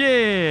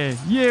 Yeah,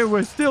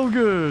 we're still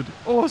good.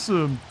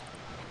 Awesome.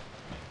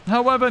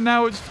 However,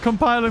 now it's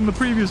compiling the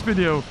previous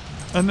video.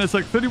 And it's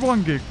like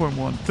 31 gig,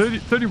 31,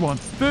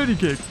 30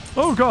 gig.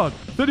 Oh, God.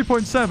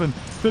 30.7,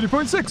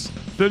 30.6,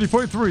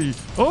 30.3.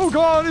 Oh,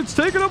 God, it's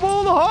taking up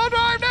all the hard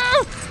drive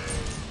now.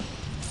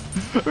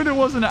 I mean, it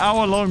was an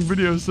hour-long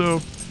video, so...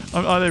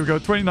 Oh, there we go.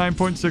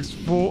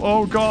 29.64.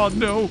 Oh, God,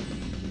 no.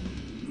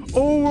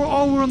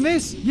 Oh, we're on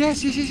this.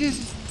 Yes.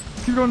 Let's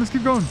keep going, let's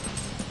keep going.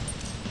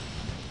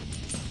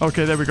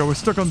 Okay, there we go. We're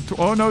stuck on...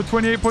 Oh, no,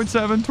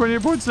 28.7,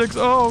 28.6.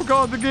 Oh,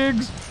 God, the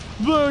gigs.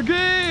 The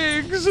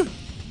gigs.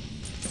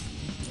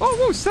 Oh,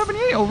 whoa,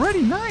 78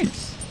 already.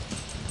 Nice.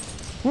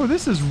 Whoa,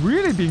 this has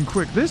really been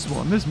quick, this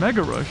one. This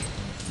Mega Rush.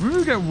 We're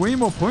going to get way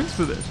more points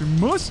for this. We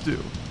must do.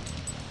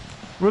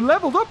 We're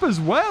leveled up as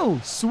well.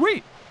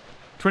 Sweet.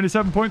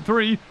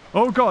 27.3.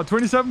 Oh, God,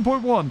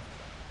 27.1.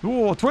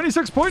 Oh,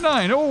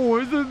 26.9.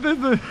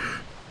 Oh,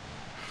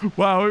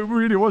 wow, it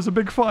really was a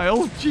big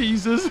file.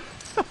 Jesus.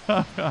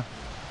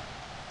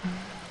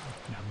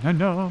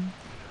 Nom.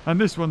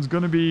 And this one's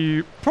going to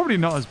be probably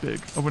not as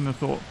big, I wouldn't have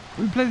thought.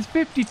 We played this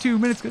 52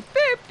 minutes.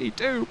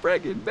 52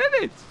 friggin'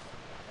 minutes.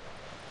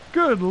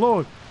 Good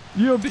Lord.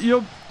 You'll be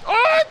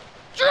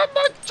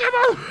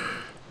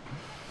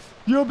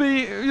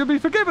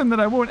forgiven that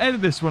I won't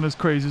edit this one as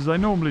crazy as I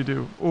normally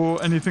do,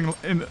 or anything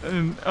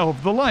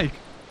of the like.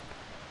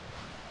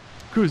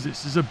 Because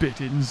this is a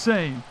bit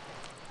insane.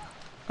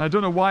 I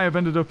don't know why I've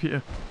ended up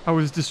here. I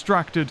was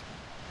distracted.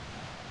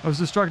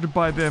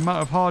 By the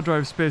amount of hard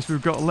drive space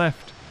we've got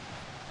left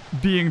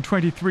being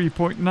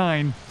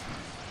 23.9.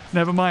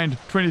 Never mind,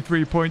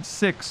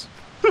 23.6.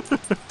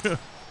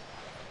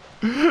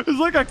 It's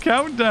like a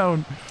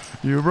countdown.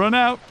 You run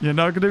out, you're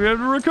not going to be able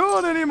to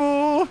record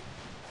anymore.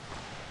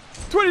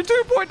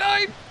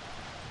 22.9.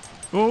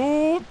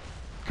 Oh,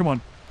 come on.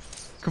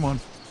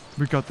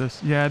 We got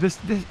this. Yeah, this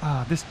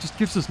just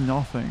gives us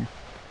nothing.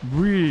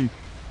 Really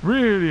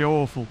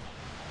awful.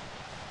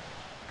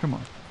 Come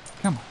on.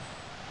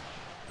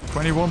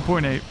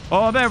 21.8.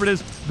 Oh, there it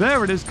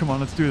is. Come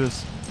on, let's do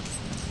this.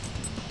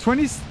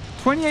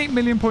 28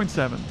 million point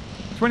 7.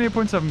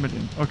 28.7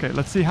 million. Okay,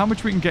 let's see how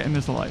much we can get in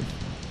this life.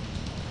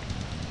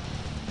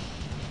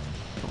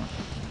 Come on.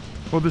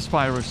 Oh, this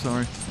fire rush,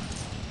 sorry.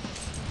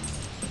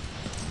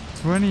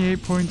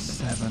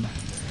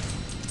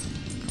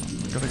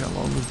 28.7. Gotta get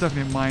low. There's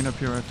definitely a mine up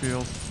here, I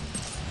feel.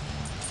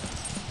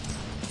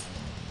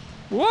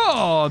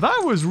 Whoa,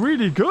 that was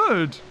really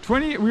good.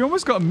 20. We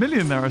almost got a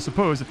million there, I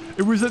suppose.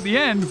 It was at the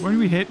end when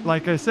we hit,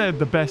 like I said,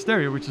 the best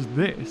area, which is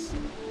this.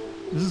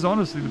 This is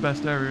honestly the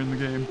best area in the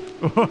game.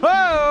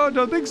 Oh,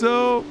 don't think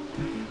so.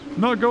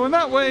 Not going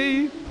that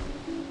way.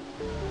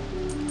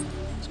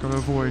 Just gotta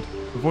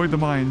avoid the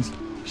mines.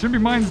 Shouldn't be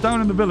mines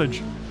down in the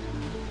village.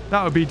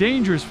 That would be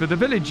dangerous for the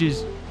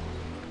villages.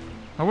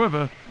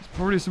 However, there's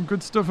probably some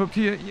good stuff up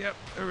here. Yep,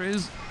 there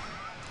is.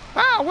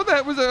 Ah, what the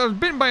heck was that? I was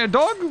bitten by a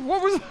dog?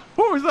 What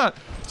was that?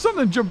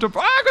 Something jumped up.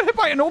 Ah, I got hit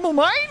by a normal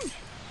mine?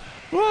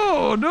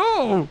 Oh,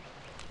 no.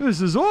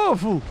 This is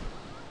awful.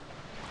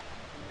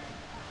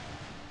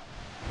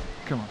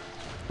 Come on.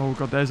 Oh,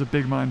 God, there's a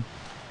big mine.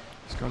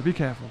 Just got to be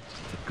careful.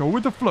 Go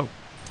with the flow.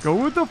 Go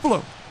with the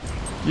flow.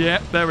 Yeah,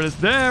 there it is.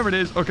 There it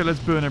is. Okay, let's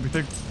burn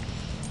everything.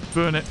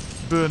 Burn it.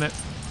 Burn it.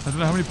 I don't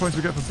know how many points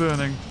we get for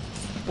burning.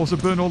 Also,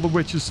 burn all the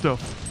witch's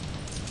stuff.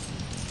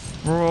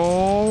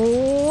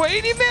 Oh,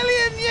 80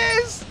 million,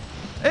 yes!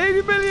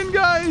 80 million,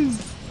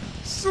 guys!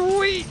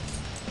 Sweet!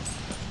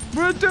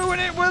 We're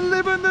doing it! We're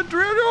living the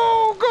dream!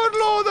 Oh, good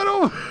lord!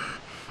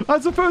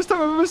 That's the first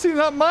time I've ever seen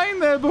that mine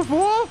there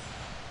before!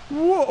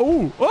 Whoa!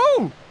 Oh!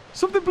 Oh!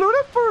 Something blew it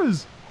up for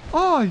us!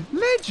 Oh,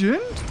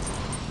 legend!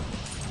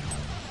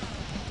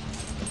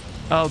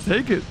 I'll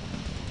take it.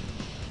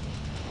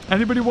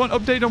 Anybody want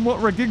update on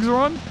what gigs are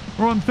on?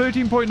 We're on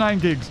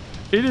 13.9 gigs.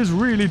 It is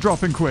really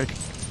dropping quick.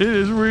 It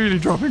is really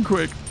dropping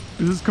quick.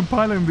 This is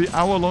compiling the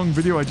hour-long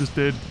video I just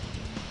did.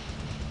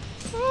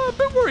 Oh, a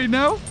bit worried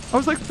now. I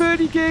was like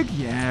 30 gig.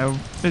 Yeah,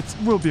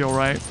 we'll be all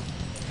right.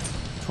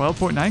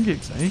 12.9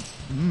 gigs, eh?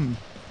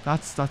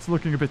 That's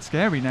looking a bit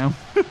scary now.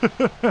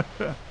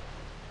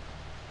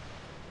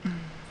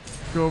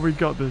 Go, we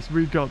got this.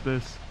 We got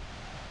this.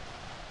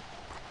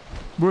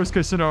 Worst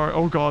case scenario.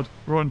 Oh god,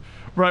 run.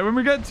 Right, when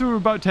we get to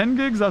about 10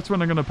 gigs, that's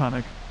when I'm gonna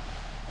panic.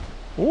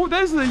 Oh,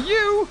 there's the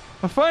U!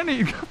 I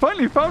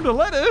finally found a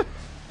letter!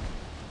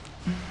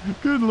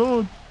 Good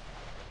lord.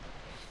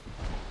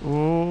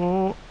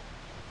 Oh.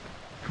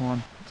 Come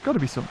on. It's gotta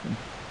be something.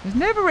 There's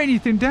never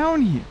anything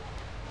down here.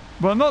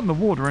 Well, not in the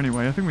water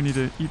anyway. I think we need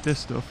to eat this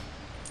stuff.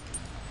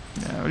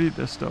 Yeah, we'll eat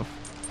this stuff.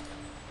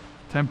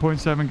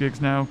 10.7 gigs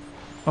now.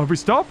 Oh, have we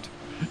stopped?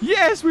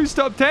 Yes, we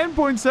stopped.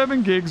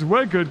 10.7 gigs.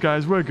 We're good,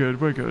 guys. We're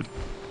good. We're good.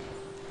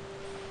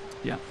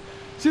 Yeah.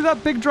 See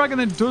that big dragon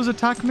that does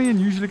attack me and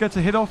usually gets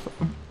a hit off?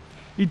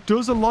 He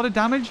does a lot of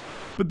damage,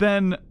 but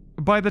then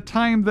by the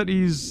time that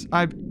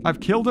I've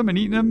killed him and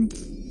eaten him,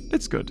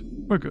 it's good.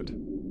 We're good.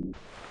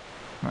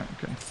 Right,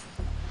 okay.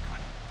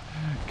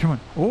 Come on.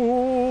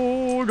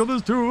 Oh, got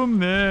those two of them.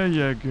 There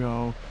you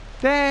go.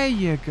 There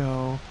you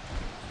go.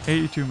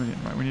 82 million.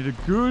 Right, we need a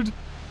good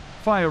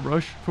fire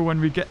rush for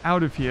when we get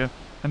out of here.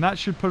 And that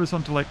should put us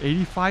onto like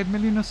 85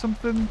 million or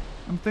something,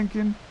 I'm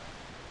thinking.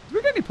 Do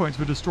we get any points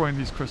for destroying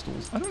these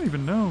crystals? I don't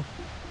even know.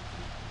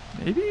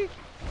 Maybe?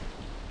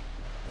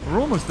 We're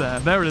almost there.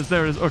 There it is.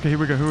 There it is. Okay, here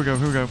we go. Here we go.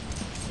 Here we go.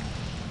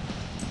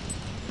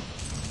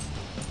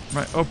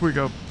 Right, up we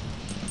go.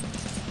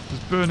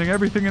 Just burning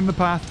everything in the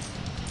path.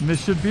 And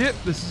this should be it.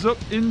 This is up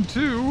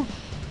into...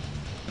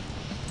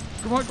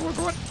 Come on, come on,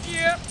 come on.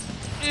 Yeah.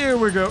 Here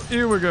we go.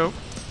 Here we go.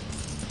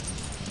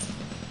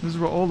 This is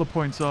where all the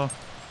points are.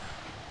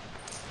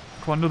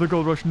 Come on, another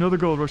gold rush. Another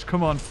gold rush.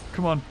 Come on.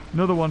 Come on.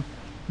 Another one.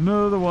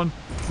 Another one.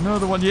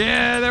 Another one.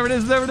 Yeah, there it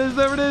is. There it is.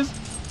 There it is.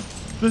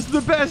 This is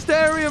the best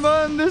area,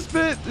 man. This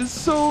bit is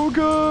so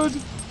good.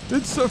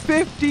 It's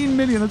 15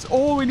 million. That's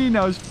all we need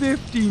now is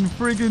 15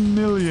 friggin'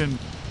 million.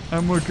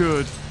 And we're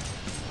good.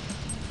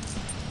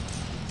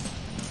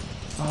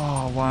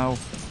 Oh, wow.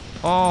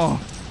 Oh.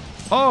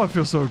 Oh, it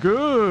feels so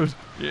good.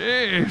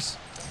 Yes.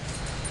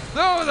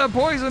 Oh, the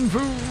poison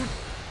food.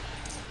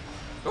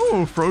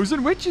 Oh,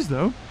 frozen witches,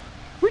 though.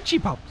 Witchy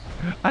pops.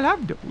 I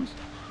love those.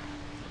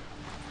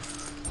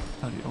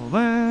 Add it all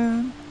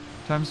there.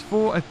 Times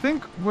 4. I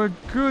think we're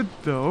good,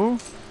 though.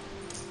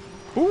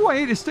 Oh, I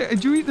ate a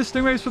did you eat the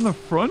stingrays from the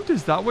front?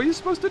 Is that what you're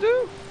supposed to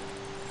do?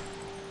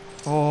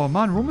 Oh,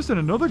 man. We're almost in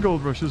another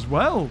gold rush as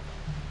well.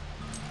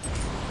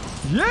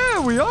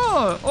 Yeah, we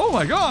are. Oh,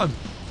 my God.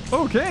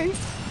 Okay.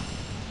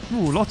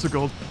 Ooh, lots of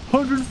gold.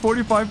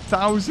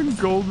 145,000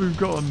 gold we've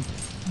gotten.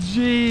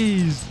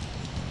 Jeez.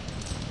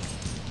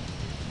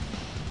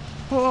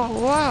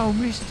 Oh, wow,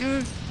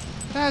 mister.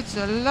 That's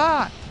a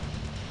lot.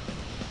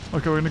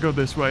 Okay, we're going to go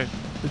this way.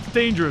 It's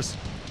dangerous,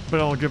 but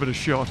I'll give it a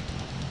shot.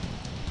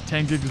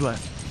 10 gigs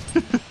left.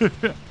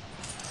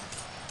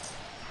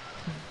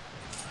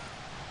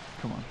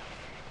 Come on.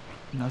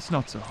 No, it's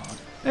not so hard.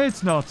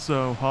 It's not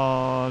so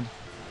hard.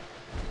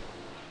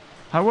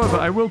 However,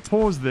 I will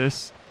pause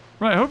this.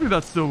 Right, hopefully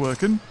that's still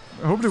working.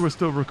 Hopefully we're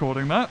still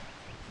recording that.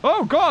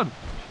 Oh, God!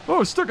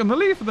 Oh, it's stuck on the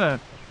leaf there.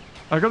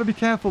 I gotta be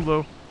careful,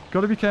 though.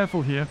 Gotta be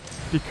careful here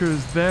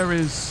because there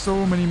is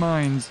so many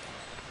mines.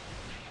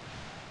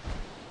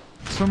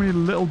 So many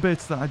little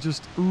bits that I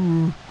just,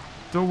 ooh,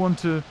 don't want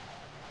to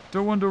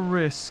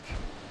risk.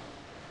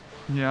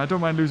 Yeah, I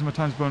don't mind losing my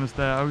times bonus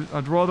there.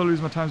 I'd rather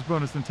lose my times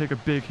bonus than take a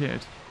big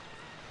hit.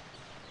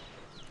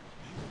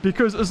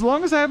 Because as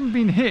long as I haven't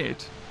been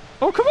hit...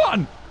 Oh, come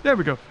on! There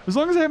we go. As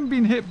long as I haven't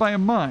been hit by a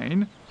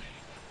mine,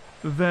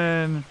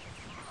 then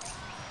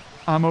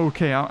I'm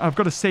okay. I've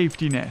got a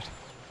safety net.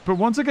 But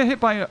once I get hit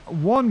by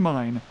one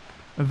mine,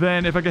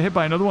 then if I get hit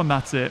by another one,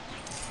 that's it.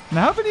 And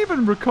I haven't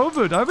even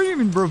recovered. I haven't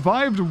even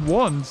revived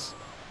once.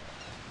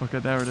 Okay,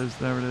 there it is.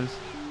 There it is.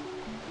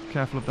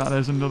 Careful of that.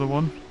 There's another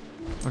one.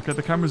 Okay,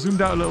 the camera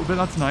zoomed out a little bit.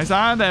 That's nice.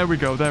 Ah, there we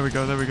go. There we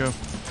go. There we go.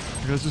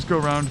 Okay, let's just go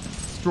around.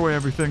 Destroy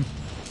everything.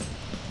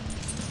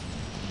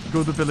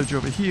 Go to the village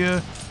over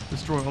here.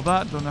 Destroy all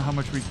that. Don't know how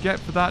much we get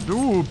for that.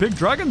 Ooh, big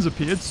dragons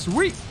appeared.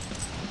 Sweet.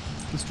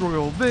 Destroy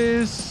all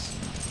this.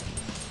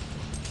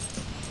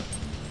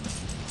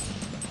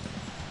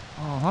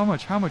 Oh, how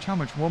much? How much? How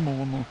much? One more,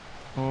 one more.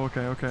 Oh,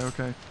 okay, okay,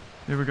 okay.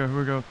 Here we go, here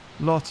we go.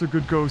 Lots of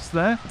good ghosts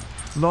there.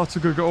 Lots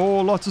of good oh,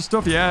 lots of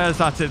stuff. Yes,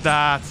 that's it,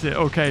 that's it.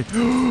 Okay.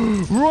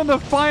 We're on the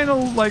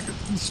final, like,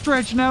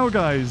 stretch now,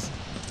 guys.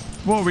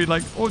 What are we,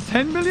 like,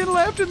 10 million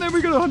left? And then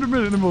we got 100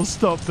 million and we'll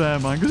stop there,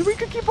 man. Because we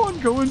could keep on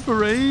going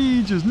for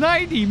ages.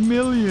 90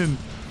 million.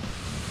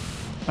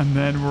 And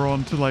then we're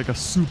on to, like, a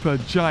super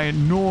giant,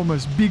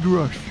 enormous, big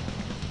rush.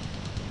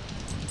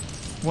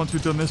 Once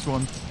we've done this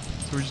one.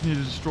 So we just need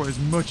to destroy as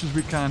much as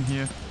we can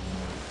here.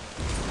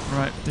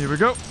 Right, here we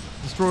go.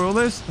 Destroy all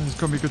this. There's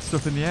going to be good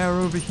stuff in the air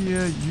over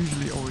here.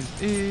 Usually always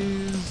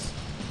is.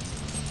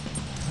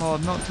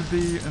 Hard not to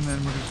be. And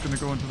then we're just going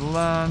to go into the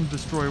land.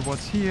 Destroy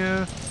what's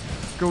here.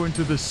 Go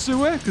into the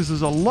sewer. Because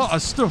there's a lot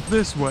of stuff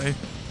this way.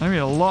 I mean,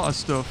 a lot of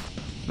stuff.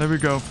 There we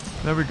go.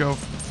 There we go.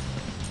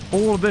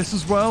 All of this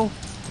as well.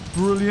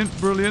 Brilliant,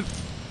 brilliant.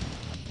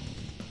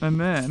 And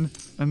then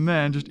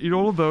just eat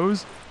all of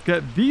those.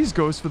 Get these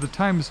ghosts for the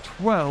times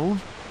 12.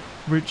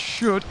 Which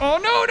should... Oh,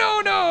 no,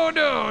 no, no,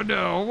 no,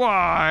 no.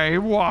 Why?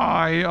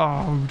 Why?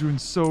 Oh, we're doing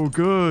so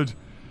good.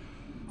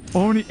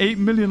 Only 8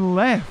 million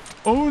left.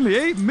 Only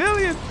 8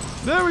 million.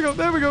 There we go.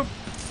 There we go.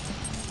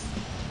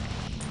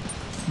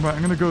 Right,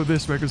 I'm going to go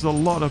this way because there's a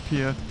lot up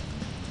here.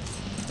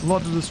 A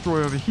lot to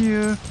destroy over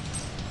here.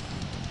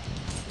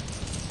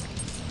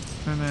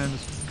 And then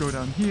just go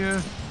down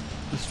here.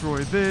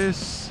 Destroy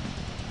this.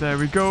 There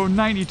we go.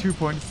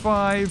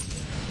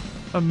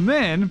 92.5. And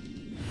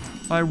then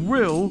I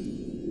will...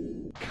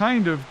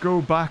 kind of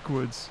go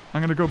backwards. I'm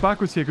going to go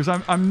backwards here because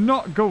I'm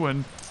not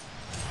going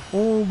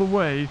all the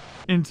way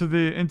into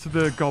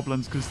the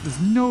goblins because there's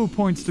no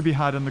points to be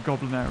had in the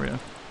goblin area.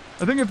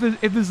 I think if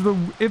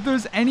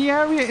there's any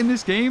area in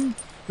this game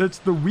that's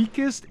the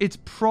weakest, it's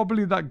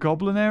probably that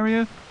goblin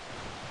area.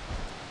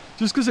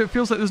 Just because it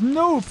feels like there's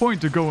no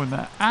point to go in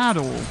there at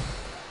all.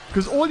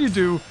 Because all you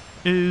do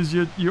is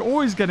you're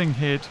always getting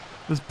hit.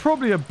 There's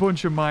probably a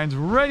bunch of mines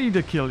ready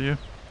to kill you.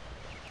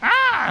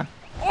 Ah!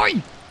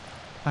 Oi!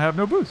 I have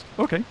no boost.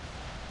 Okay.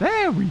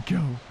 There we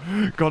go.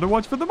 Gotta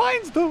watch for the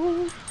mines,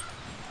 though.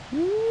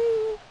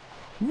 Ooh.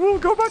 We'll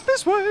go back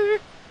this way.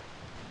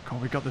 Oh,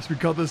 we got this. We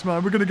got this,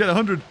 man. We're gonna get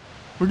 100.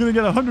 We're gonna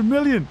get 100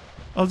 million.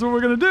 That's what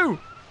we're gonna do.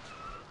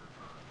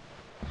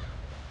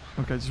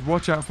 Okay, just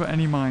watch out for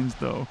any mines,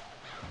 though.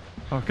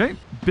 Okay.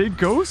 Big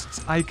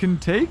ghosts I can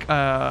take.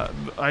 I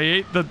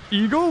ate the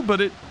eagle,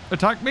 but it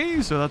attacked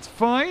me, so that's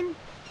fine.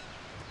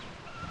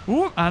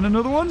 Oh, and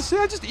another one. See,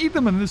 I just eat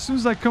them, and as soon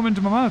as I come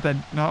into my mouth,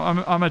 then now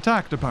I'm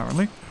attacked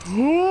apparently.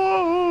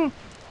 Oh!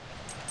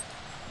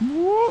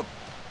 Whoa.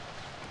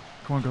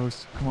 Come on,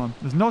 ghost. Come on.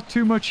 There's not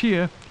too much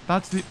here.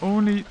 That's the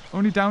only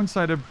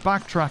downside of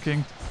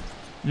backtracking.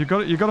 You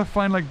gotta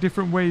find like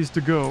different ways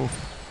to go.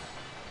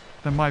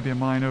 There might be a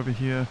mine over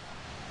here.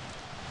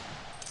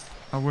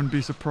 I wouldn't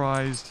be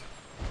surprised.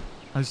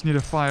 I just need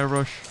a fire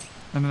rush,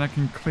 and then I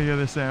can clear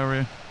this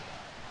area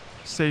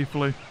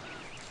safely.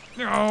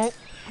 No.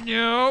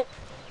 No.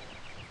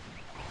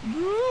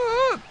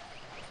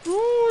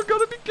 Oh,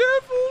 gotta be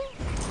careful.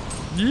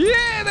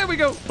 Yeah, there we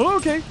go.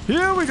 Okay,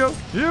 here we go.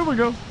 Here we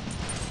go.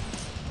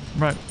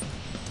 Right.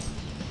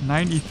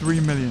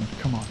 93 million.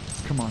 Come on.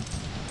 Come on.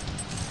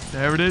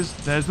 There it is.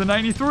 There's the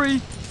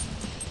 93.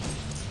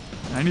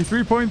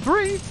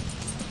 93.3.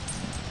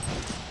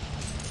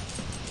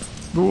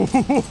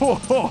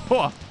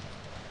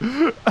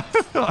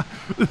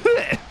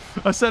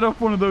 I set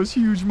off one of those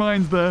huge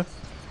mines there.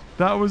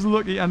 That was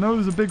lucky. I know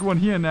there's a big one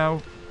here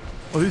now.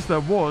 Or at least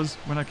there was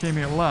when I came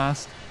here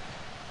last.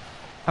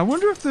 I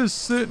wonder if there's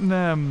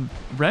certain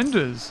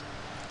renders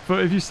for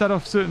if you set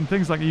off certain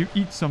things, like you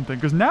eat something.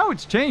 Because now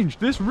it's changed.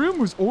 This room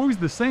was always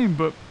the same,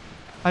 but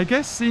I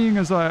guess seeing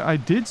as I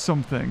did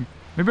something,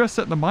 maybe I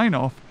set the mine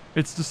off,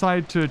 it's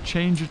decided to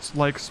change its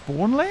like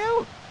spawn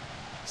layout?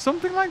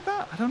 Something like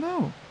that? I don't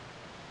know.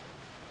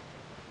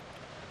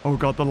 Oh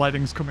god, the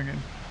lighting's coming in.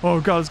 Oh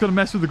god, it's gonna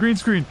mess with the green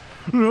screen.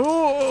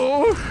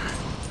 No!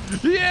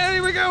 Yeah,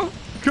 here we go.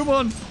 Come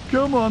on.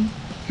 Come on.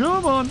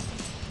 Come on.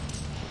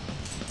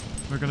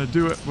 We're going to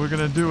do it. We're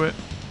going to do it.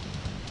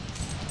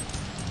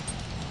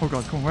 Oh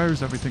god, come on, where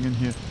is everything in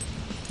here?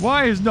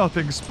 Why is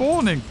nothing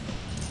spawning?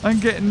 I'm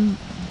getting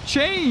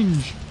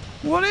change.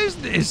 What is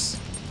this?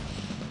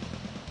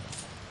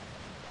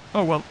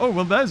 Oh well,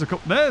 there's a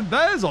couple.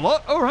 There's a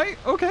lot. All right,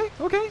 okay.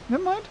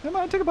 Never mind.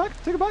 Take it back.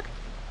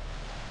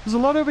 There's a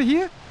lot over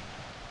here.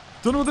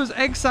 Don't know what those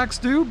egg sacs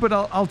do, but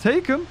I'll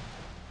take them.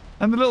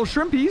 And the little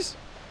shrimpies.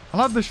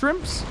 I'll have the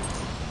shrimps.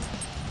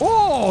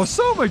 Oh,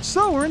 so much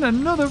so. We're in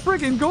another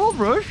friggin' gold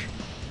rush.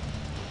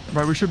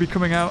 Right, we should be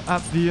coming out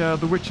at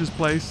the witch's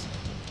place.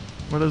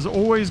 Where there's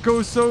always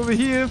ghosts over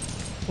here.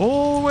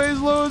 Always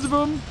loads of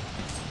them.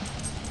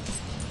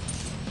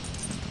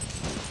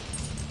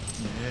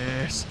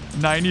 Yes.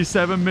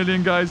 97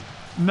 million, guys.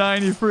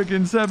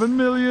 7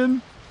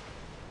 million.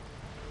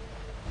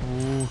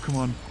 Oh, come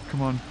on.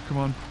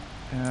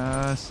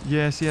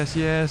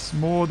 Yes.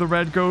 More of the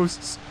red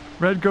ghosts.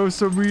 Red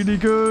ghosts are really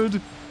good.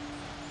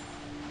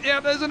 Yeah,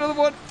 there's another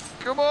one.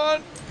 Come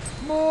on.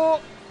 More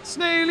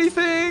snaily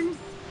thing.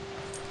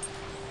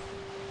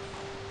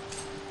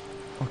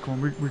 Oh, come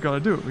on. We gotta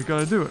do it.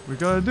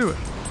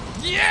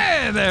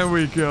 Yeah, there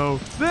we go.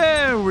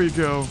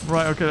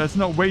 Right, okay, let's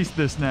not waste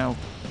this now.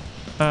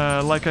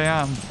 Like I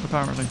am,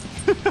 apparently.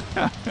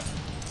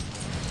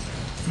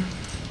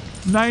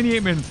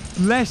 98 million.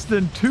 Less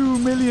than 2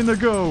 million to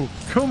go.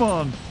 Come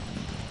on.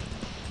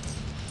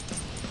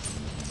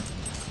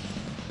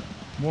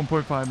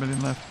 1.5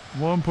 million left.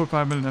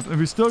 1.5 million left. And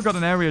we've still got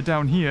an area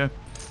down here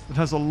that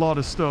has a lot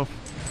of stuff.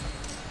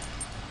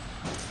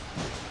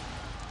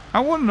 I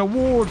want an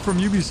award from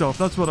Ubisoft.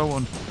 That's what I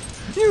want.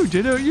 You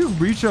did it. You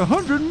reached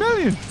 100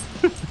 million.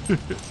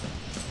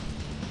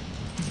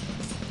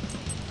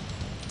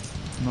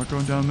 I'm not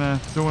going down there.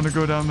 Don't want to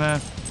go down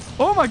there.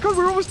 Oh my god,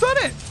 we've almost done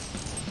it.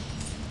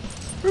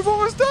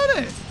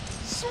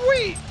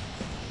 Sweet.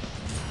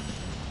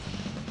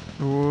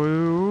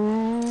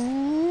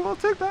 Oh, I'll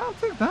take that.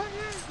 Yeah,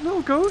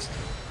 little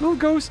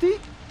ghosty.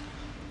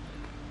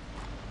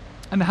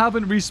 And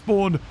haven't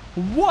respawned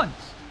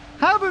once.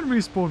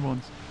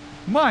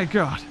 My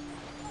god.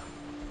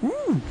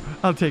 Ooh,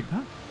 I'll take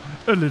that.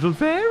 A little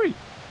fairy.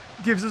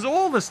 Gives us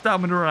all the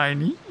stamina I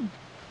need.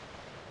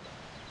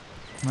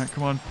 Right,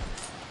 come on.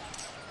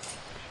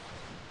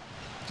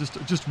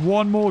 Just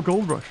one more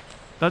gold rush.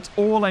 That's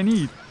all I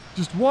need.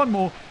 Just one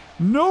more.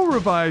 No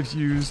revives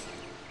used.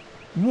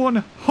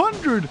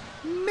 100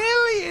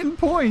 million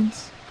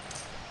points.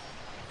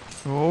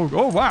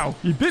 Oh wow.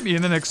 He bit me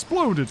and then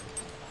exploded.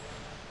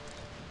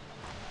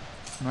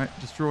 Right,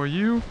 destroy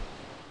you.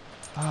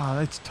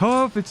 Ah, it's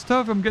tough.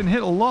 I'm getting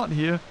hit a lot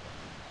here.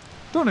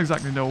 Don't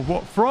exactly know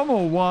what from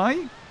or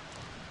why.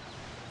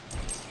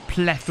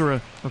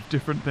 Plethora of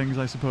different things,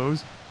 I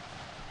suppose.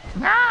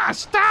 Ah,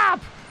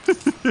 stop!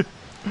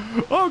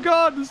 Oh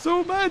god, there's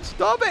so much.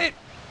 Stop it!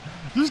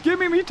 Just give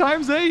me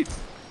times 8.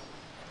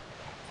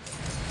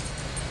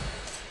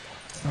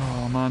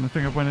 Oh man, I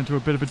think I went into a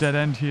bit of a dead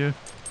end here.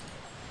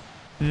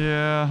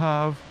 Yeah, I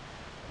have.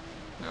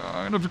 Oh,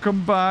 I'm gonna have to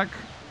come back.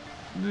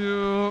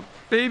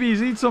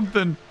 Babies, eat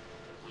something.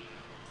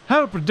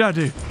 Help,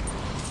 daddy.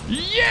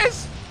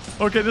 Yes!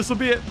 Okay, this will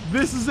be it.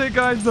 This is it,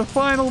 guys. The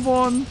final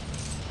one.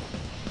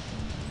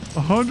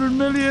 100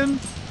 million.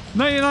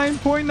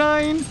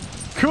 99.9.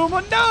 Come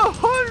on, no!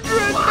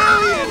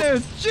 100 million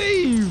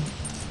achieved!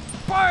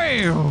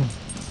 Bam!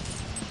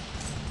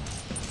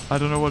 I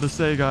don't know what to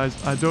say, guys.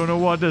 I don't know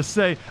what to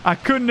say. I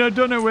couldn't have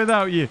done it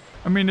without you.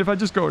 I mean, if I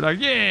just go down...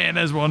 Yeah,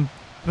 there's one.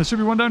 There should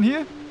be one down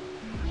here.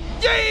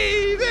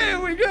 Yay!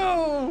 There we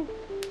go!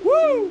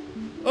 Woo!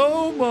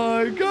 Oh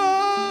my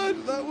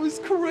god! That was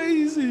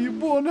crazy.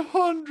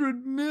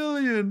 100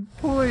 million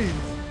points.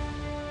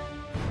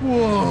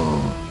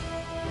 Whoa.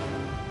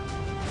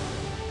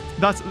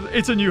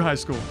 It's a new high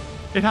score.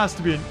 It has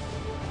to be.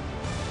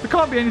 There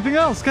can't be anything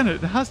else, can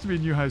it? It has to be a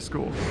new high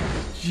score.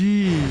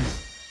 Jeez.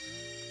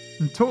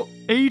 Until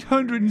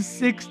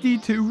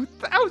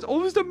 862,000,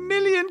 almost 1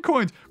 million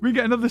coins. We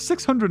get another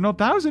 600, not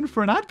 1,000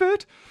 for an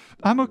advert.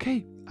 I'm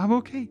okay. Are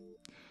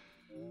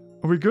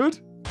we good?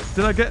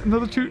 Did I get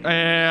another 2?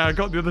 Yeah, I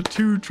got the other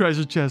 2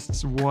 treasure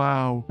chests.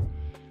 Wow.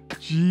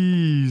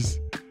 Jeez.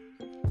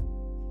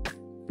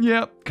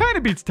 Yeah, kind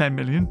of beats 10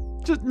 million.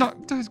 Just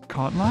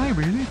can't lie,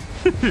 really.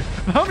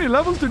 How many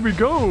levels did we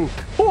go?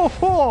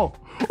 Oh,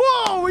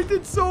 we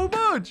did so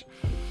much.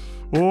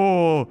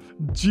 Oh,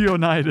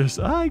 Geonidas.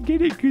 I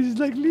get it because it's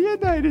like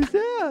Leonidas.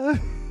 Yeah.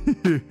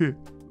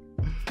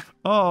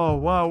 Oh,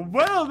 wow.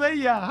 Well, there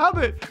you have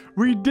it.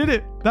 We did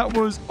it. That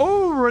was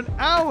over an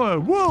hour.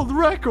 World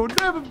record.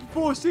 Never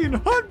before seen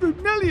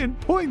 100 million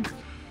points.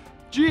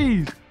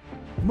 Jeez.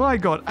 My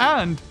God.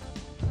 And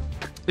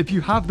if you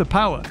have the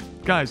power,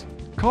 guys,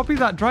 copy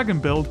that dragon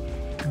build.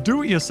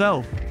 Do it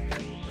yourself.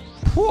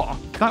 Whoa,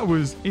 that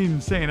was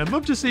insane. I'd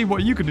love to see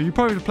what you can do. You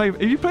probably play.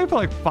 If you play for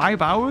like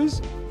 5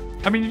 hours,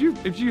 I mean,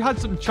 if you had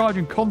something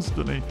charging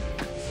constantly,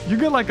 you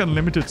get like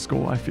unlimited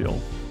score. I feel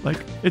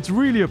like it's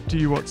really up to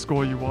you what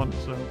score you want.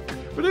 So,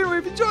 but anyway,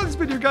 if you enjoyed this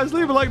video, guys,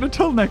 leave a like. And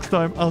until next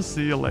time, I'll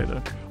see you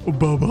later.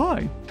 Bye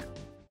bye.